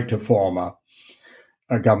tried to form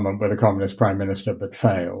a government with a communist prime minister, but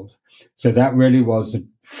failed. So that really was the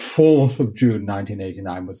 4th of June,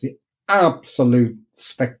 1989, was the absolute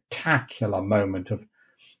spectacular moment of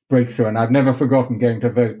breakthrough. And I've never forgotten going to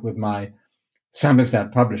vote with my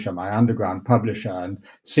Samizdat publisher, my underground publisher, and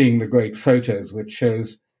seeing the great photos, which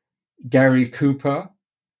shows Gary Cooper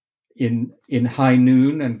in high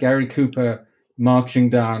noon, and Gary Cooper marching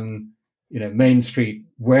down, Main Street,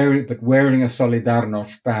 wearing a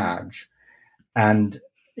Solidarność badge. And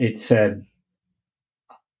it said,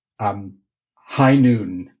 high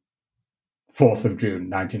noon, 4th of June,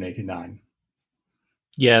 1989.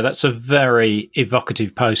 Yeah, that's a very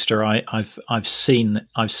evocative poster. I've seen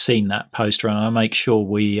that poster, and I'll make sure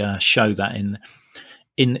we show that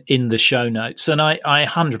in the show notes. And I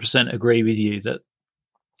 100% agree with you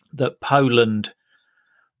that Poland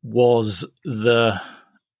was the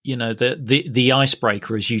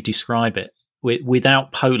icebreaker, as you describe it.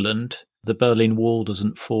 Without Poland, the Berlin Wall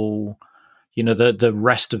doesn't fall. The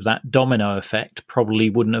rest of that domino effect probably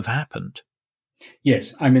wouldn't have happened.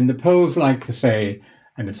 Yes, I mean, the Poles like to say,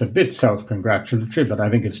 and it's a bit self-congratulatory, but I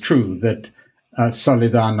think it's true, that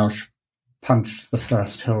Solidarność punched the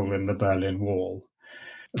first hole in the Berlin Wall.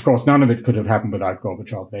 Of course, none of it could have happened without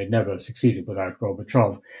Gorbachev. They never succeeded without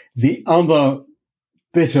Gorbachev. The other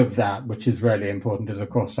bit of that, which is really important, is, of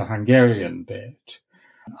course, the Hungarian bit.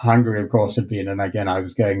 Hungary, of course, had been, and again, I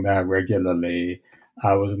was going there regularly.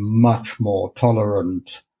 I was much more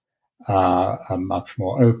tolerant, a much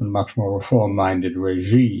more open, much more reform-minded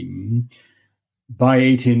regime. By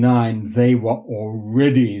 1989, they were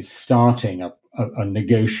already starting a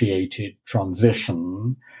negotiated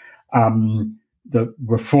transition. The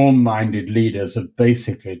reform-minded leaders had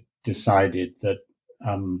basically decided that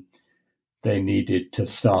they needed to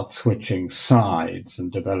start switching sides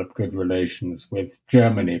and develop good relations with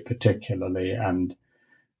Germany, particularly, and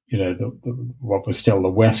what was still the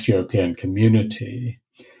West European community.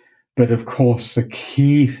 But of course, the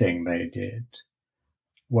key thing they did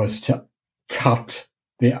was to cut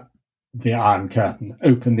the Iron Curtain,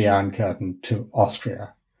 open the Iron Curtain to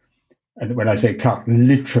Austria. And when I say cut,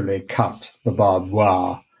 literally cut the barbed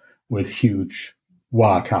wire with huge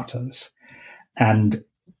wire cutters. And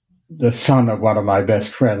the son of one of my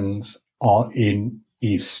best friends in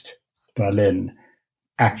East Berlin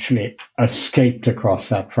actually escaped across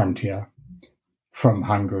that frontier from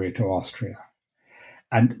Hungary to Austria.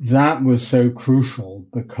 And that was so crucial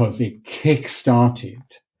because it kick-started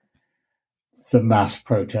the mass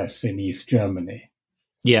protests in East Germany.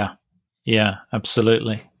 Yeah,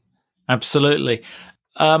 absolutely. Absolutely.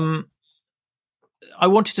 I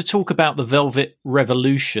wanted to talk about the Velvet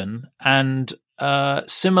Revolution, and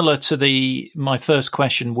similar to my first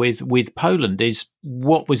question with Poland, is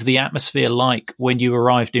what was the atmosphere like when you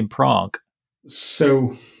arrived in Prague?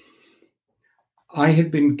 So I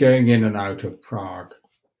had been going in and out of Prague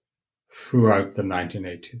throughout the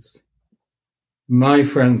 1980s. My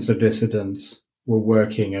friends, the dissidents, were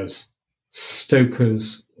working as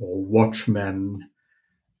stokers or watchmen.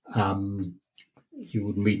 You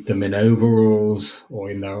would meet them in overalls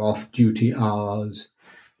or in their off-duty hours.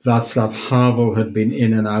 Václav Havel had been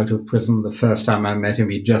in and out of prison. The first time I met him,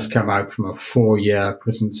 he'd just come out from a 4-year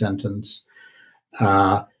prison sentence.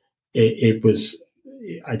 I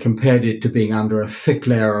compared it to being under a thick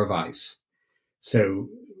layer of ice. So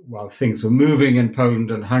while things were moving in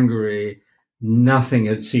Poland and Hungary, nothing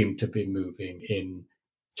had seemed to be moving in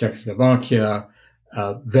Czechoslovakia.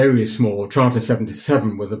 Very small. Charter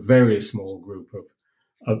 77 was a very small group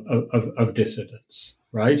of dissidents,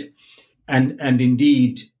 right? And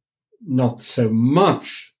indeed, not so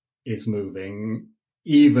much is moving,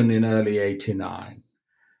 even in early 89.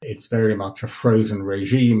 It's very much a frozen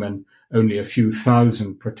regime and only a few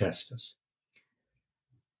thousand protesters.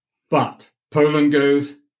 But Poland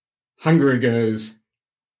goes, Hungary goes,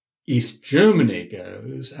 East Germany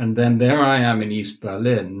goes, and then there I am in East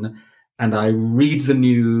Berlin, and I read the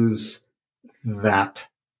news that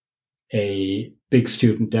a big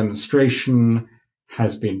student demonstration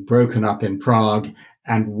has been broken up in Prague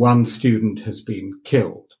and one student has been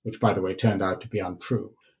killed, which, by the way, turned out to be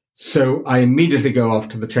untrue. So I immediately go off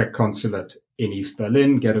to the Czech consulate in East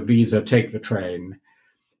Berlin, get a visa, take the train,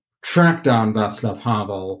 track down Václav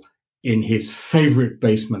Havel in his favorite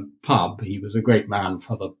basement pub. He was a great man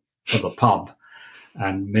for the pub,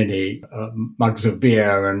 and many mugs of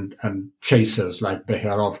beer and chasers like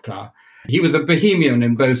Becherovka. He was a bohemian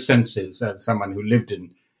in both senses, as someone who lived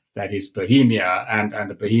in, that is, Bohemia, and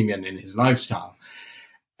a bohemian in his lifestyle.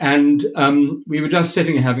 And we were just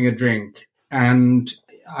sitting having a drink, and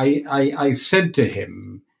I said to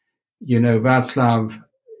him, Václav,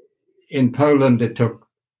 in Poland it took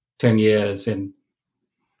 10 years, in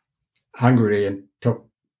Hungary it took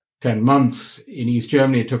 10 months, in East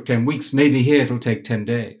Germany it took 10 weeks, maybe here it'll take 10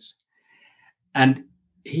 days. And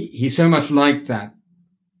he so much liked that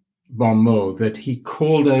bon mot that he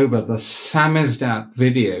called over the Samizdat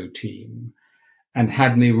video team and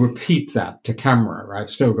had me repeat that to camera. I've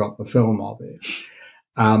still got the film of it.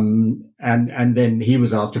 And then he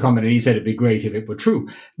was asked to comment, and he said it'd be great if it were true,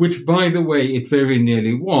 which, by the way, it very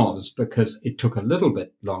nearly was, because it took a little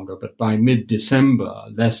bit longer, but by mid-December,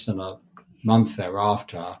 less than a month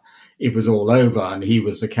thereafter, it was all over and he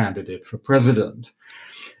was the candidate for president.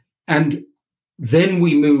 And then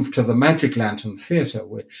we moved to the Magic Lantern Theatre,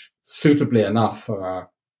 which, suitably enough for a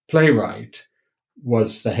playwright,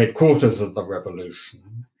 was the headquarters of the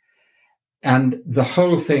revolution. And the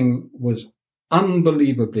whole thing was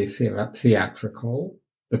unbelievably theatrical.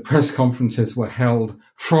 The press conferences were held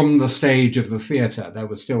from the stage of the theatre. There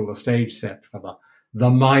was still the stage set for the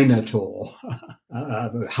Minotaur.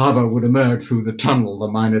 Havel would emerge through the tunnel, the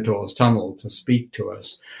Minotaur's tunnel, to speak to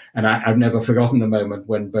us. And I've never forgotten the moment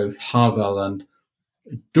when both Havel and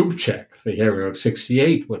Dubček, the hero of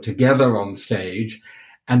 68, were together on stage,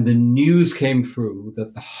 and the news came through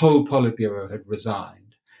that the whole Politburo had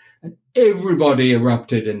resigned. And everybody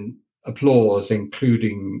erupted in applause,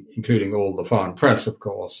 including all the foreign press, of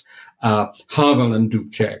course. Havel and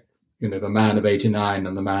Dubček the man of 89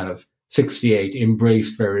 and the man of 68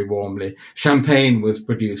 embraced very warmly. Champagne was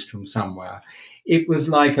produced from somewhere. It was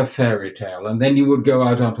like a fairy tale. And then you would go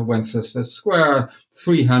out onto Wenceslas Square,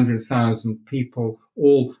 300,000 people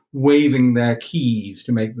all waving their keys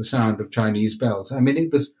to make the sound of Chinese bells. I mean,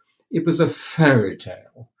 it was a fairy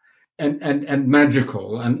tale and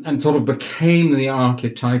magical and sort of became the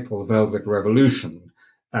archetypal Velvet Revolution.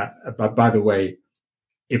 But by the way,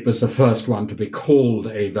 it was the first one to be called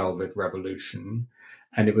a Velvet Revolution.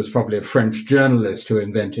 And it was probably a French journalist who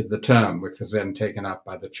invented the term, which was then taken up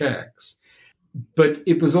by the Czechs. But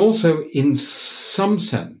it was also, in some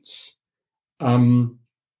sense,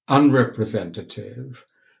 unrepresentative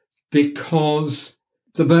because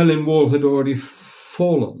the Berlin Wall had already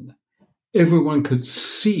fallen. Everyone could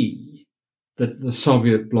see that the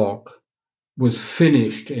Soviet bloc was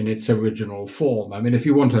finished in its original form. I mean, if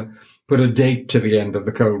you want to put a date to the end of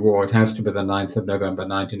the Cold War, it has to be the 9th of November,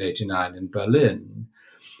 1989 in Berlin,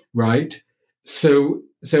 right? So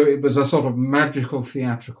it was a sort of magical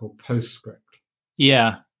theatrical postscript.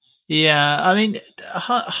 Yeah. I mean,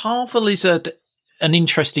 Havel is an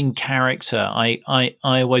interesting character. I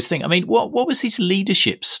always think. I mean, what was his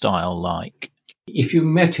leadership style like? If you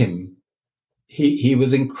met him, he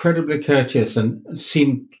was incredibly courteous and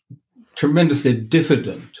seemed tremendously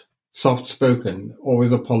diffident, soft-spoken,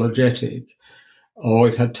 always apologetic,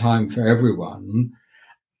 always had time for everyone,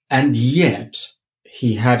 and yet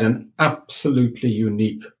he had an absolutely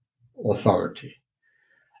unique authority.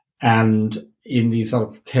 And in these sort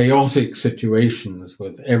of chaotic situations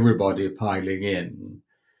with everybody piling in,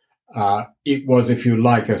 it was, if you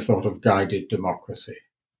like, a sort of guided democracy,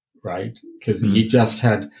 right? Because he just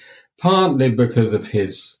had, partly because of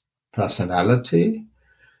his personality,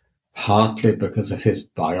 partly because of his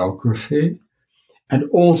biography, and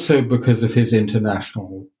also because of his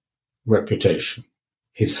international reputation,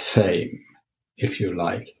 his fame, if you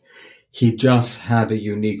like. He just had a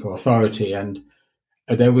unique authority, and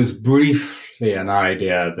there was briefly an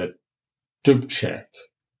idea that Dubček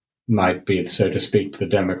might be, so to speak, the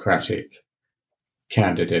Democratic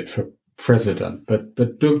candidate for president. But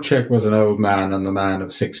Dubček was an old man and the man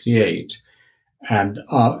of 68. And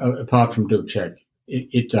apart from Dubček,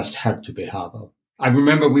 it just had to be Havel. I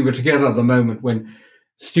remember we were together at the moment when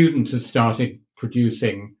students had started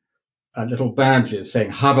producing little badges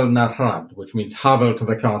saying Havel na Hrad, which means Havel to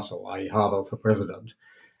the castle, i.e. Havel for president.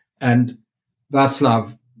 And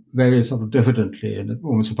Václav very sort of diffidently and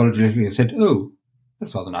almost apologetically said, "Oh,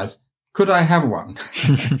 that's rather nice. Could I have one?"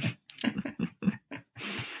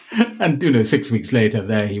 And, 6 weeks later,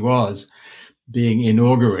 there he was being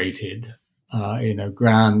inaugurated in a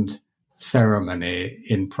grand ceremony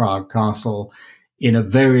in Prague Castle in a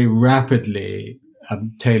very rapidly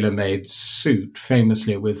tailor-made suit,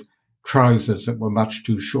 famously with trousers that were much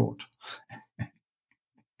too short.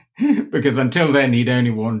 Because until then, he'd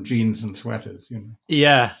only worn jeans and sweaters.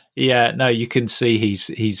 Yeah. No, you can see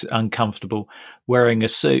he's uncomfortable wearing a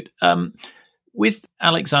suit. With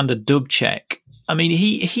Alexander Dubček, I mean,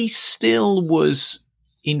 he still was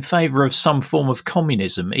in favour of some form of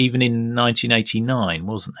communism, even in 1989,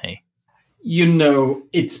 wasn't he?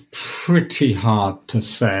 It's pretty hard to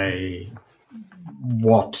say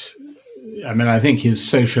what. I mean, I think his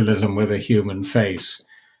socialism with a human face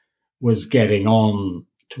was getting on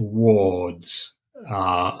towards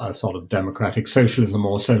a sort of democratic socialism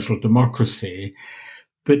or social democracy.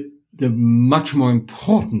 But the much more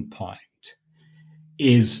important point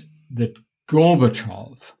is that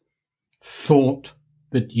Gorbachev thought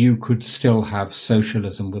that you could still have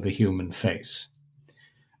socialism with a human face.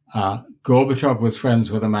 Gorbachev was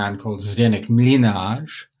friends with a man called Zdeněk Mlynář,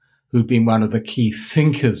 who'd been one of the key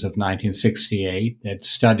thinkers of 1968. They'd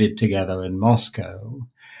studied together in Moscow.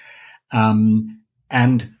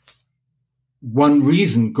 And one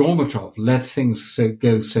reason Gorbachev let things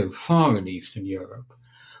go so far in Eastern Europe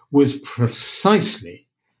was precisely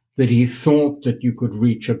that he thought that you could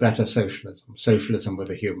reach a better socialism with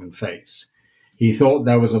a human face. He thought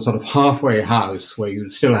there was a sort of halfway house where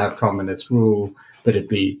you'd still have communist rule, but it'd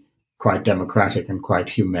be quite democratic and quite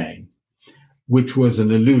humane, which was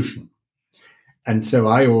an illusion. And so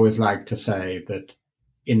I always like to say that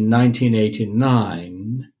in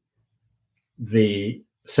 1989, the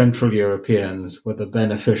Central Europeans were the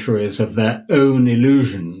beneficiaries of their own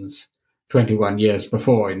illusions 21 years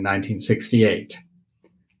before in 1968,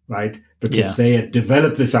 right? Because they had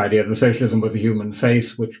developed this idea of the socialism with a human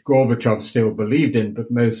face, which Gorbachev still believed in,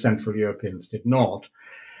 but most Central Europeans did not.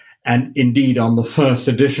 And indeed, on the first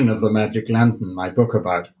edition of The Magic Lantern, my book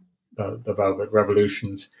about the Velvet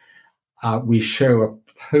Revolutions, we show a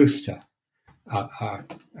poster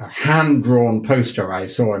a hand-drawn poster I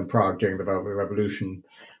saw in Prague during the Velvet Revolution,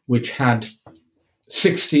 which had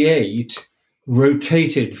 68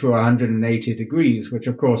 rotated for 180 degrees, which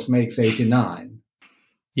of course makes 89.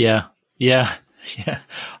 Yeah. I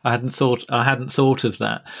hadn't thought of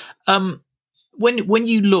that. When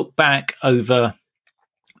you look back over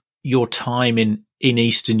your time in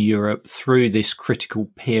Eastern Europe through this critical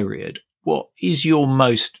period, what is your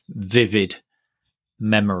most vivid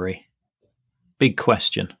memory? Big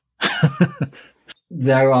question.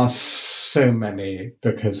 There are so many,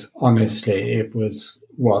 because honestly, it was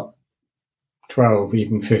 12,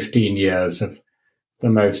 even 15 years of the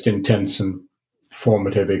most intense and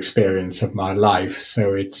formative experience of my life.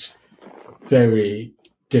 So it's very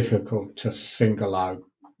difficult to single out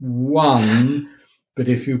one, but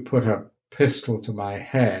if you put a pistol to my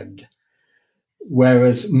head,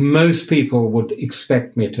 whereas most people would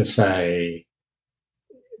expect me to say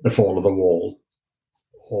the fall of the wall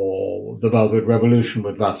or the Velvet Revolution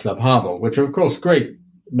with Václav Havel, which are of course great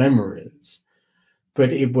memories,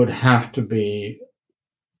 but it would have to be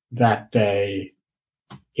that day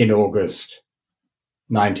in August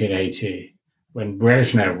 1980, when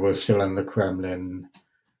Brezhnev was still in the Kremlin.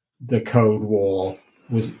 The Cold War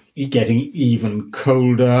was getting even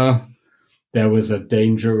colder. There was a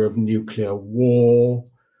danger of nuclear war.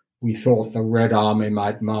 We thought the Red Army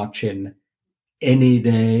might march in any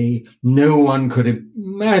day. No one could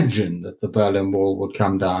imagine that the Berlin Wall would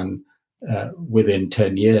come down within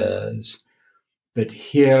 10 years. But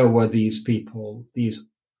here were these people, these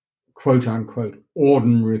quote-unquote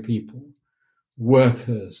ordinary people,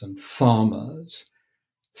 workers and farmers,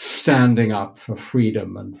 standing up for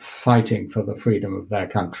freedom and fighting for the freedom of their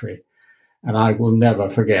country. And I will never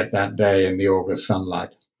forget that day in the August sunlight.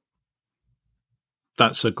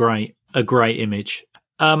 That's a great image.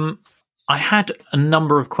 I had a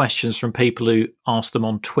number of questions from people who asked them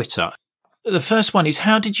on Twitter. The first one is,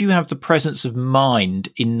 how did you have the presence of mind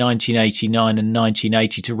in 1989 and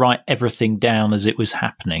 1980 to write everything down as it was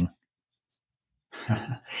happening?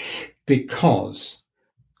 Because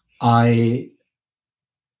I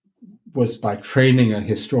was by training a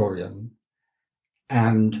historian,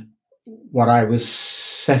 and what I was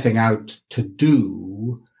setting out to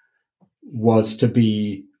do was to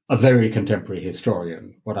be a very contemporary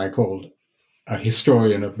historian, what I called a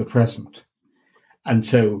historian of the present. And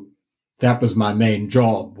so that was my main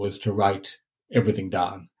job, was to write everything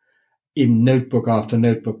down in notebook after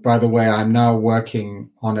notebook. By the way, I'm now working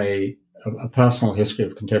on a personal history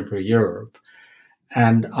of contemporary Europe,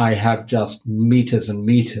 and I have just meters and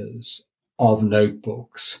meters of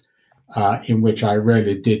notebooks in which I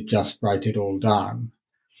really did just write it all down.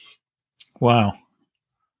 Wow.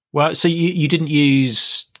 Well, so you didn't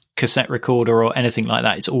use cassette recorder or anything like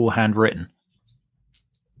that? It's all handwritten?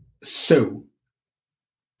 So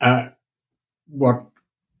what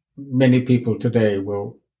many people today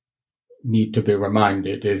will need to be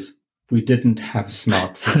reminded is we didn't have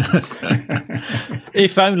smartphones.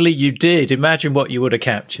 If only you did. Imagine what you would have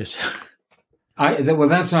captured. Well,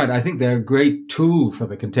 that's right. I think they're a great tool for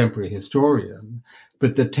the contemporary historian,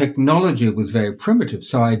 but the technology was very primitive.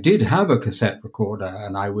 So I did have a cassette recorder,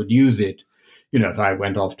 and I would use it, if I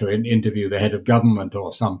went off to interview the head of government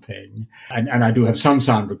or something. And I do have some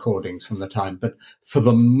sound recordings from the time, but for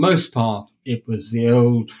the most part, it was the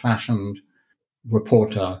old-fashioned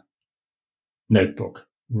reporter notebook,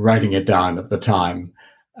 writing it down at the time.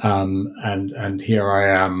 And here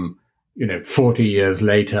I am, 40 years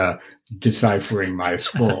later, deciphering my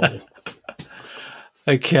scrawl.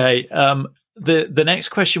 Okay. The next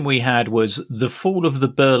question we had was, the fall of the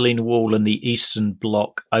Berlin Wall and the Eastern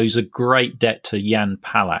Bloc owes a great debt to Jan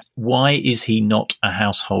Palach. Why is he not a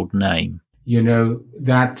household name?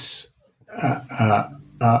 That's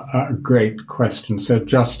a great question. So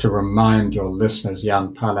just to remind your listeners,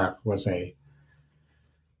 Jan Palach was a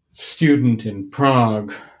student in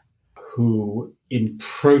Prague who, in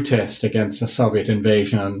protest against the Soviet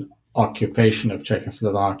invasion and occupation of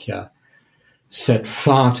Czechoslovakia, set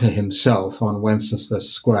fire to himself on Wenceslas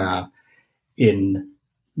Square in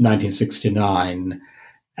 1969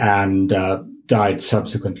 and died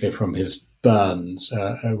subsequently from his burns,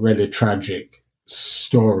 a really tragic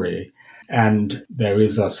story. And there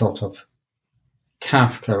is a sort of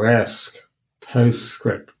Kafkaesque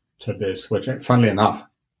postscript to this, which, funnily enough,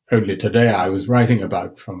 only today I was writing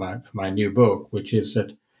about for my new book, which is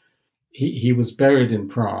that he was buried in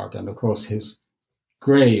Prague, and of course his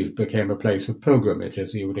grave became a place of pilgrimage,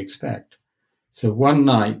 as you would expect. So one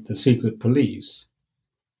night the secret police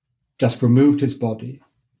just removed his body,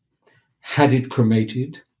 had it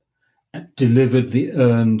cremated, and delivered the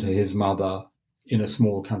urn to his mother in a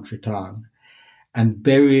small country town. and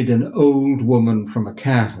buried an old woman from a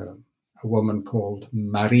care home, a woman called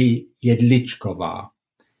Marie Jedlichkova,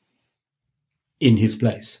 in his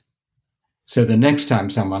place. So the next time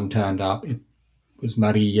someone turned up, it was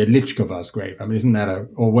Marie Jedlichkova's grave. I mean, isn't that an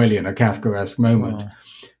Orwellian, a Kafkaesque moment? Wow.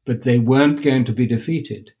 But they weren't going to be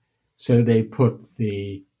defeated. So they put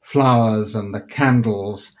the flowers and the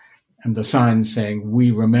candles and the sign saying, "We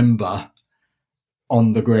remember,"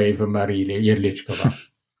 on the grave of Marie Jedlichkova.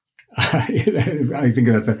 I think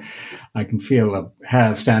I can feel a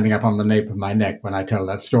hair standing up on the nape of my neck when I tell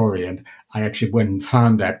that story. And I actually went and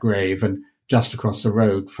found that grave, and just across the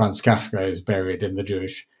road, Franz Kafka is buried in the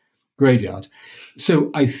Jewish graveyard. So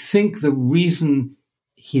I think the reason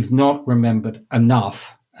he's not remembered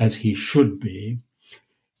enough, as he should be,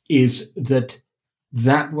 is that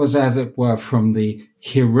was, as it were, from the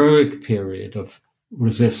heroic period of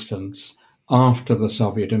resistance after the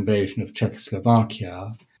Soviet invasion of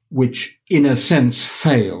Czechoslovakia, which in a sense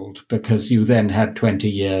failed because you then had 20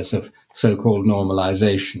 years of so-called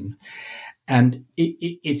normalization. And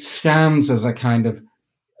it stands as a kind of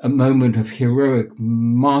a moment of heroic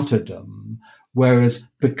martyrdom, whereas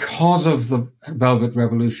because of the Velvet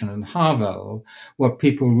Revolution and Havel, what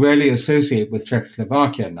people really associate with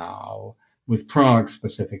Czechoslovakia now, with Prague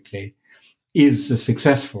specifically, is a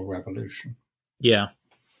successful revolution. Yeah.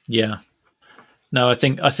 No, I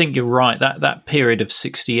think you're right. That period of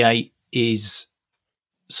 68 is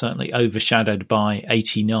certainly overshadowed by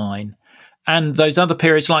 89, and those other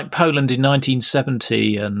periods like Poland in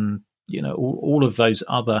 1970, and all of those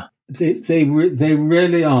other. They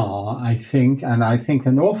really are, I think, and I think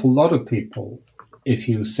an awful lot of people, if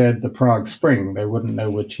you said the Prague Spring, they wouldn't know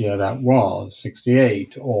which year that was,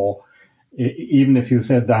 68, or even if you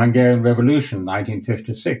said the Hungarian Revolution,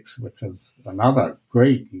 1956, which was another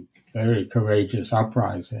great, very courageous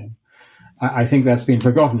uprising. I think that's been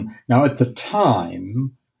forgotten. Now, at the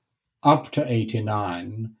time, up to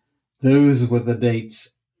 89, those were the dates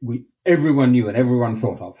everyone knew and everyone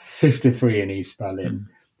thought of. 53 in East Berlin,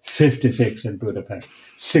 56 in Budapest,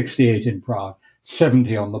 68 in Prague,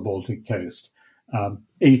 70 on the Baltic coast,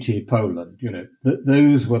 80 Poland.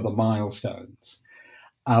 Those were the milestones.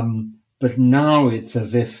 But now it's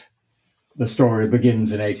as if the story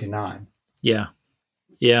begins in 89. Yeah.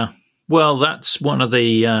 Well, that's one of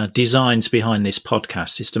the designs behind this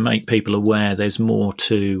podcast, is to make people aware there's more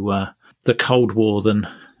to the Cold War than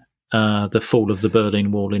the fall of the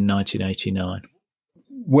Berlin Wall in 1989.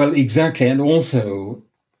 Well, exactly. And also,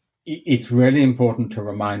 it's really important to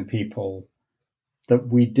remind people that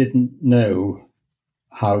we didn't know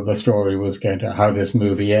how the story was how this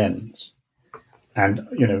movie ends. And,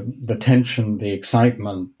 the tension, the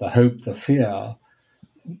excitement, the hope, the fear,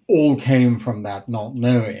 all came from that not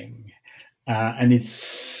knowing. And it's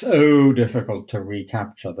so difficult to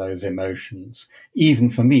recapture those emotions, even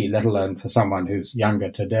for me, let alone for someone who's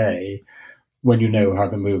younger today, when you know how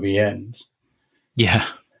the movie ends. Yeah,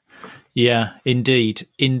 indeed.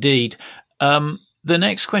 The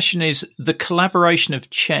next question is, the collaboration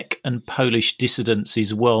of Czech and Polish dissidents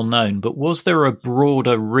is well known, but was there a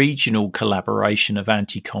broader regional collaboration of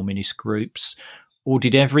anti-communist groups, or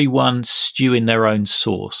did everyone stew in their own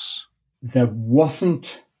sauce? There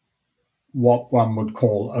wasn't what one would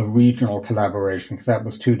call a regional collaboration, because that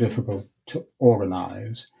was too difficult to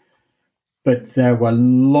organize. But there were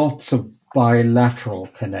lots of bilateral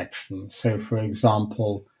connections. So, for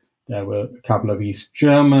example, there were a couple of East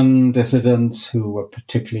German dissidents who were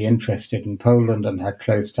particularly interested in Poland and had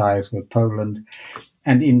close ties with Poland.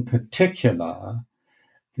 And in particular,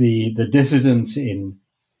 the dissidents in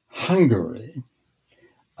Hungary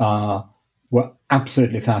were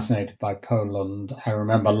absolutely fascinated by Poland. I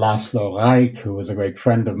remember Laszlo Reich, who was a great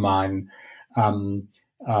friend of mine,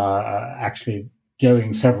 actually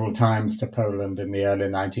going several times to Poland in the early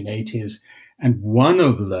 1980s. And one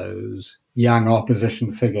of those young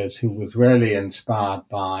opposition figures who was really inspired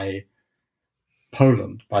by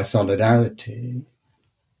Poland, by solidarity,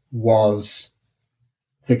 was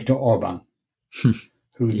Viktor Orban,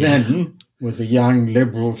 who then was a young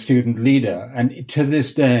liberal student leader. And to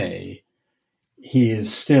this day, he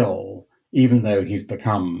is still, even though he's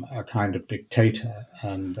become a kind of dictator,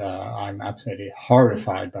 and I'm absolutely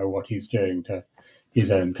horrified by what he's doing to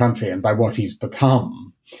his own country and by what he's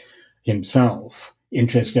become himself,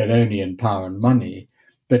 interested only in power and money.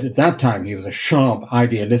 But at that time, he was a sharp,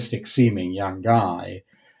 idealistic-seeming young guy,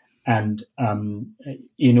 and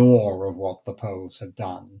in awe of what the Poles had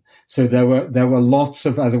done. So there were lots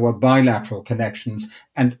of, as it were, bilateral connections,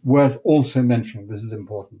 and worth also mentioning, this is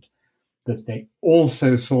important, that they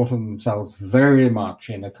also thought of themselves very much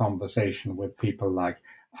in a conversation with people like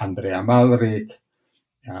Andrea Malrich,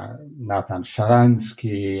 Nathan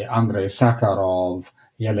Sharansky, Andrei Sakharov,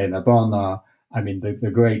 Yelena Bona,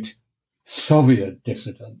 the great Soviet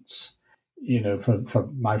dissidents, for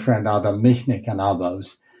my friend Adam Michnik and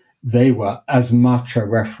others, they were as much a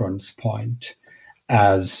reference point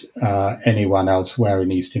as anyone elsewhere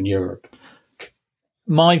in Eastern Europe.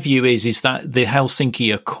 My view is that the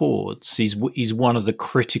Helsinki Accords is one of the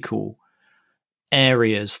critical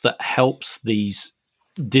areas that helps these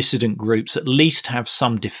dissident groups at least have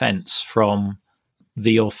some defense from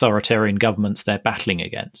the authoritarian governments they're battling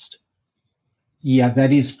against. Yeah,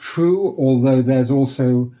 that is true, although there's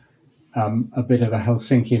also a bit of a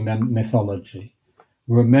Helsinki mythology.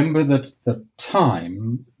 Remember that at the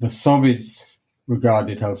time, the Soviets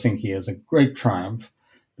regarded Helsinki as a great triumph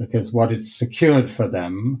because what it secured for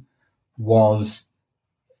them was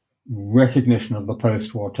recognition of the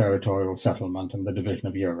post-war territorial settlement and the division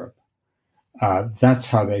of Europe. That's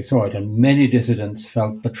how they saw it, and many dissidents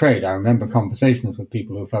felt betrayed. I remember conversations with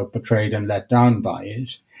people who felt betrayed and let down by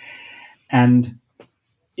it. And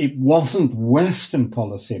it wasn't Western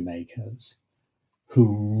policymakers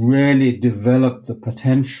who really developed the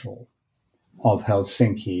potential of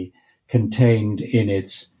Helsinki contained in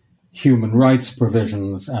its human rights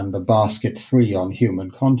provisions and the Basket 3 on human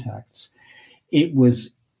contacts. It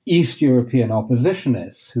was East European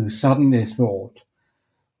oppositionists who suddenly thought,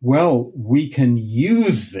 well, we can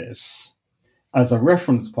use this as a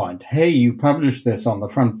reference point. Hey, you published this on the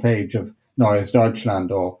front page of Neues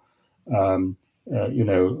Deutschland or Ruda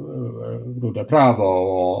Pravo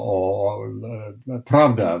or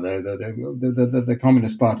Pravda, the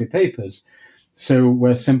Communist Party papers. So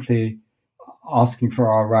we're simply asking for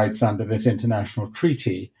our rights under this international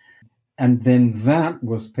treaty. And then that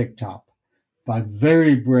was picked up by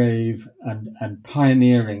very brave and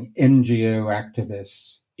pioneering NGO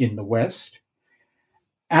activists in the West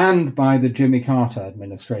and by the Jimmy Carter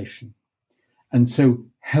administration. And so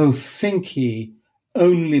Helsinki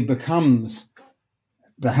only becomes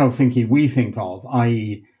the Helsinki we think of,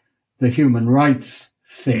 i.e. the human rights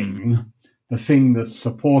thing, the thing that's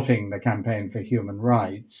supporting the campaign for human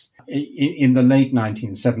rights in the late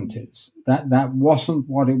 1970s. That wasn't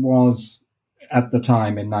what it was at the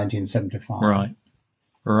time in 1975.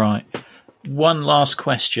 Right. One last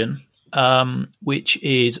question, which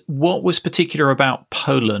is, what was particular about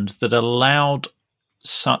Poland that allowed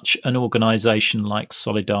such an organization like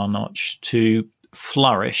Solidarność to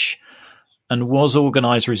flourish? And was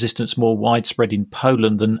organized resistance more widespread in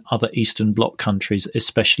Poland than other Eastern Bloc countries,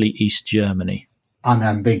 especially East Germany?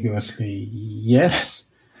 Unambiguously, yes.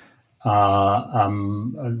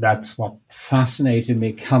 That's what fascinated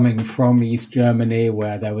me coming from East Germany,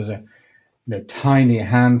 where there was a tiny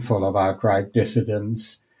handful of outright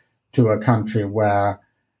dissidents, to a country where,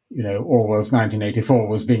 Orwell's 1984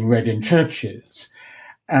 was being read in churches.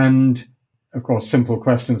 And of course, simple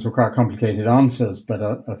questions require complicated answers, but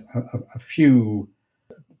a few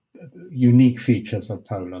unique features of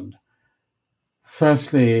Poland.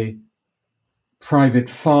 Firstly, private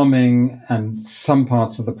farming and some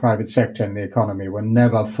parts of the private sector in the economy were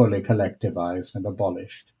never fully collectivized and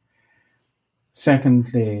abolished.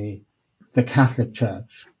 Secondly, the Catholic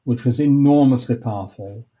Church, which was enormously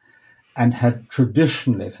powerful and had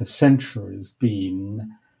traditionally for centuries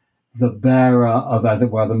been the bearer of, as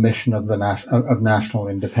it were, the mission of of national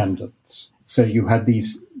independence. So you had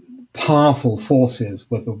these powerful forces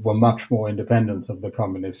that were much more independent of the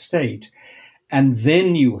communist state. And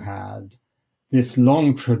then you had this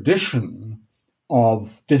long tradition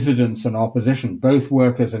of dissidents and opposition, both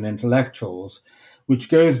workers and intellectuals, which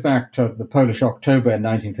goes back to the Polish October in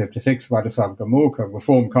 1956, Władysław Gomułka,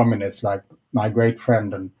 reformed communists like my great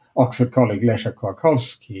friend and Oxford colleague Leszek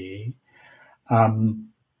Kłakowski,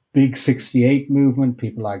 big 68 movement,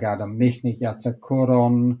 people like Adam Michnik, Jacek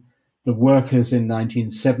Koron, the workers in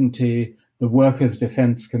 1970, the Workers'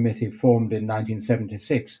 Defense Committee formed in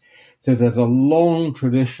 1976. So there's a long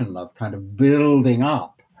tradition of kind of building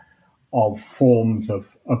up of forms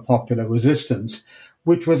of popular resistance,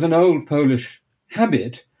 which was an old Polish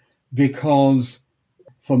habit because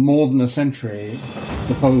for more than a century,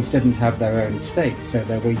 the Poles didn't have their own state. So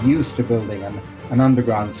they were used to building an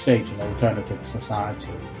underground state, an alternative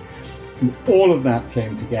society. And all of that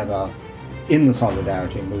came together in the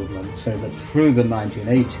Solidarity movement, so that through the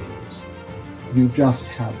 1980s, you just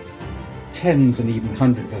had tens and even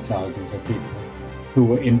hundreds of thousands of people who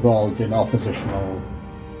were involved in oppositional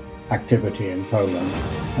activity in Poland.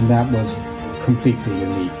 And that was completely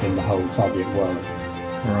unique in the whole Soviet world.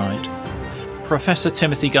 Right. Professor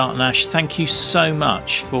Timothy Garton Ash, thank you so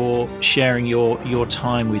much for sharing your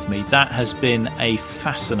time with me. That has been a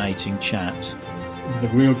fascinating chat. It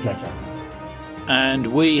was a real pleasure. and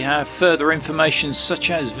we have further information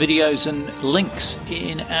such as videos and links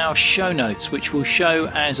in our show notes, which will show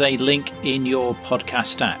as a link in your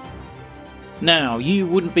podcast app. Now, you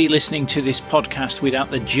wouldn't be listening to this podcast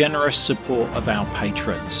without the generous support of our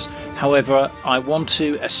patrons. However, I want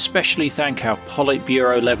to especially thank our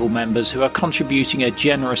Politburo level members who are contributing a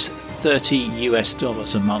generous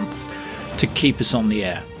 $30 a month to keep us on the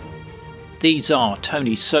air. These are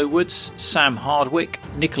Tony Sowoods, Sam Hardwick,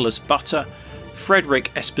 Nicholas Butter,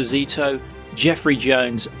 Frederick Esposito, Jeffrey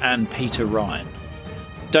Jones and Peter Ryan.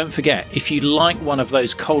 Don't forget, if you like one of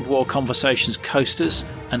those Cold War Conversations coasters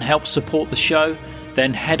and help support the show,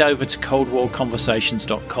 then head over to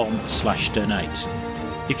coldwarconversations.com/donate.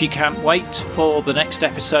 If you can't wait for the next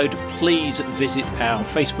episode, please visit our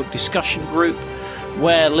Facebook discussion group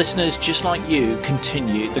where listeners just like you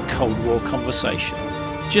continue the Cold War conversation.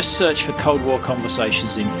 Just search for Cold War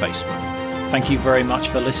Conversations in Facebook. Thank you very much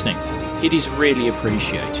for listening. It is really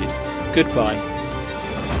appreciated. Goodbye.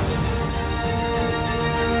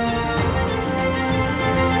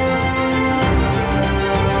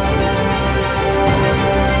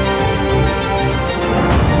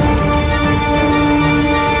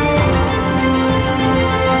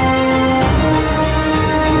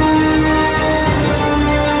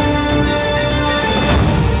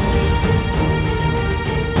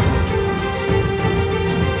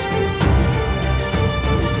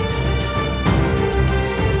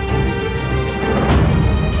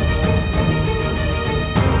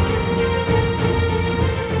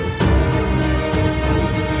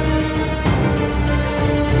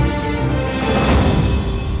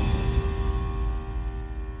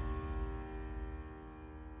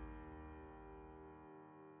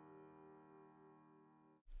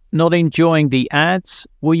 Not enjoying the ads?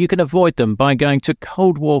 Well, you can avoid them by going to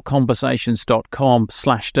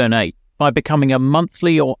coldwarconversations.com/donate. By becoming a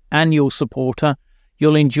monthly or annual supporter,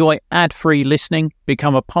 you'll enjoy ad-free listening,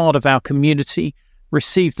 become a part of our community,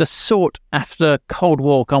 receive the sought-after Cold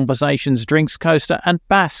War Conversations drinks coaster, and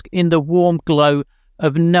bask in the warm glow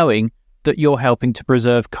of knowing that you're helping to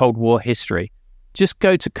preserve Cold War history. Just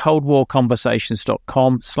go to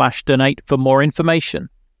coldwarconversations.com/donate for more information.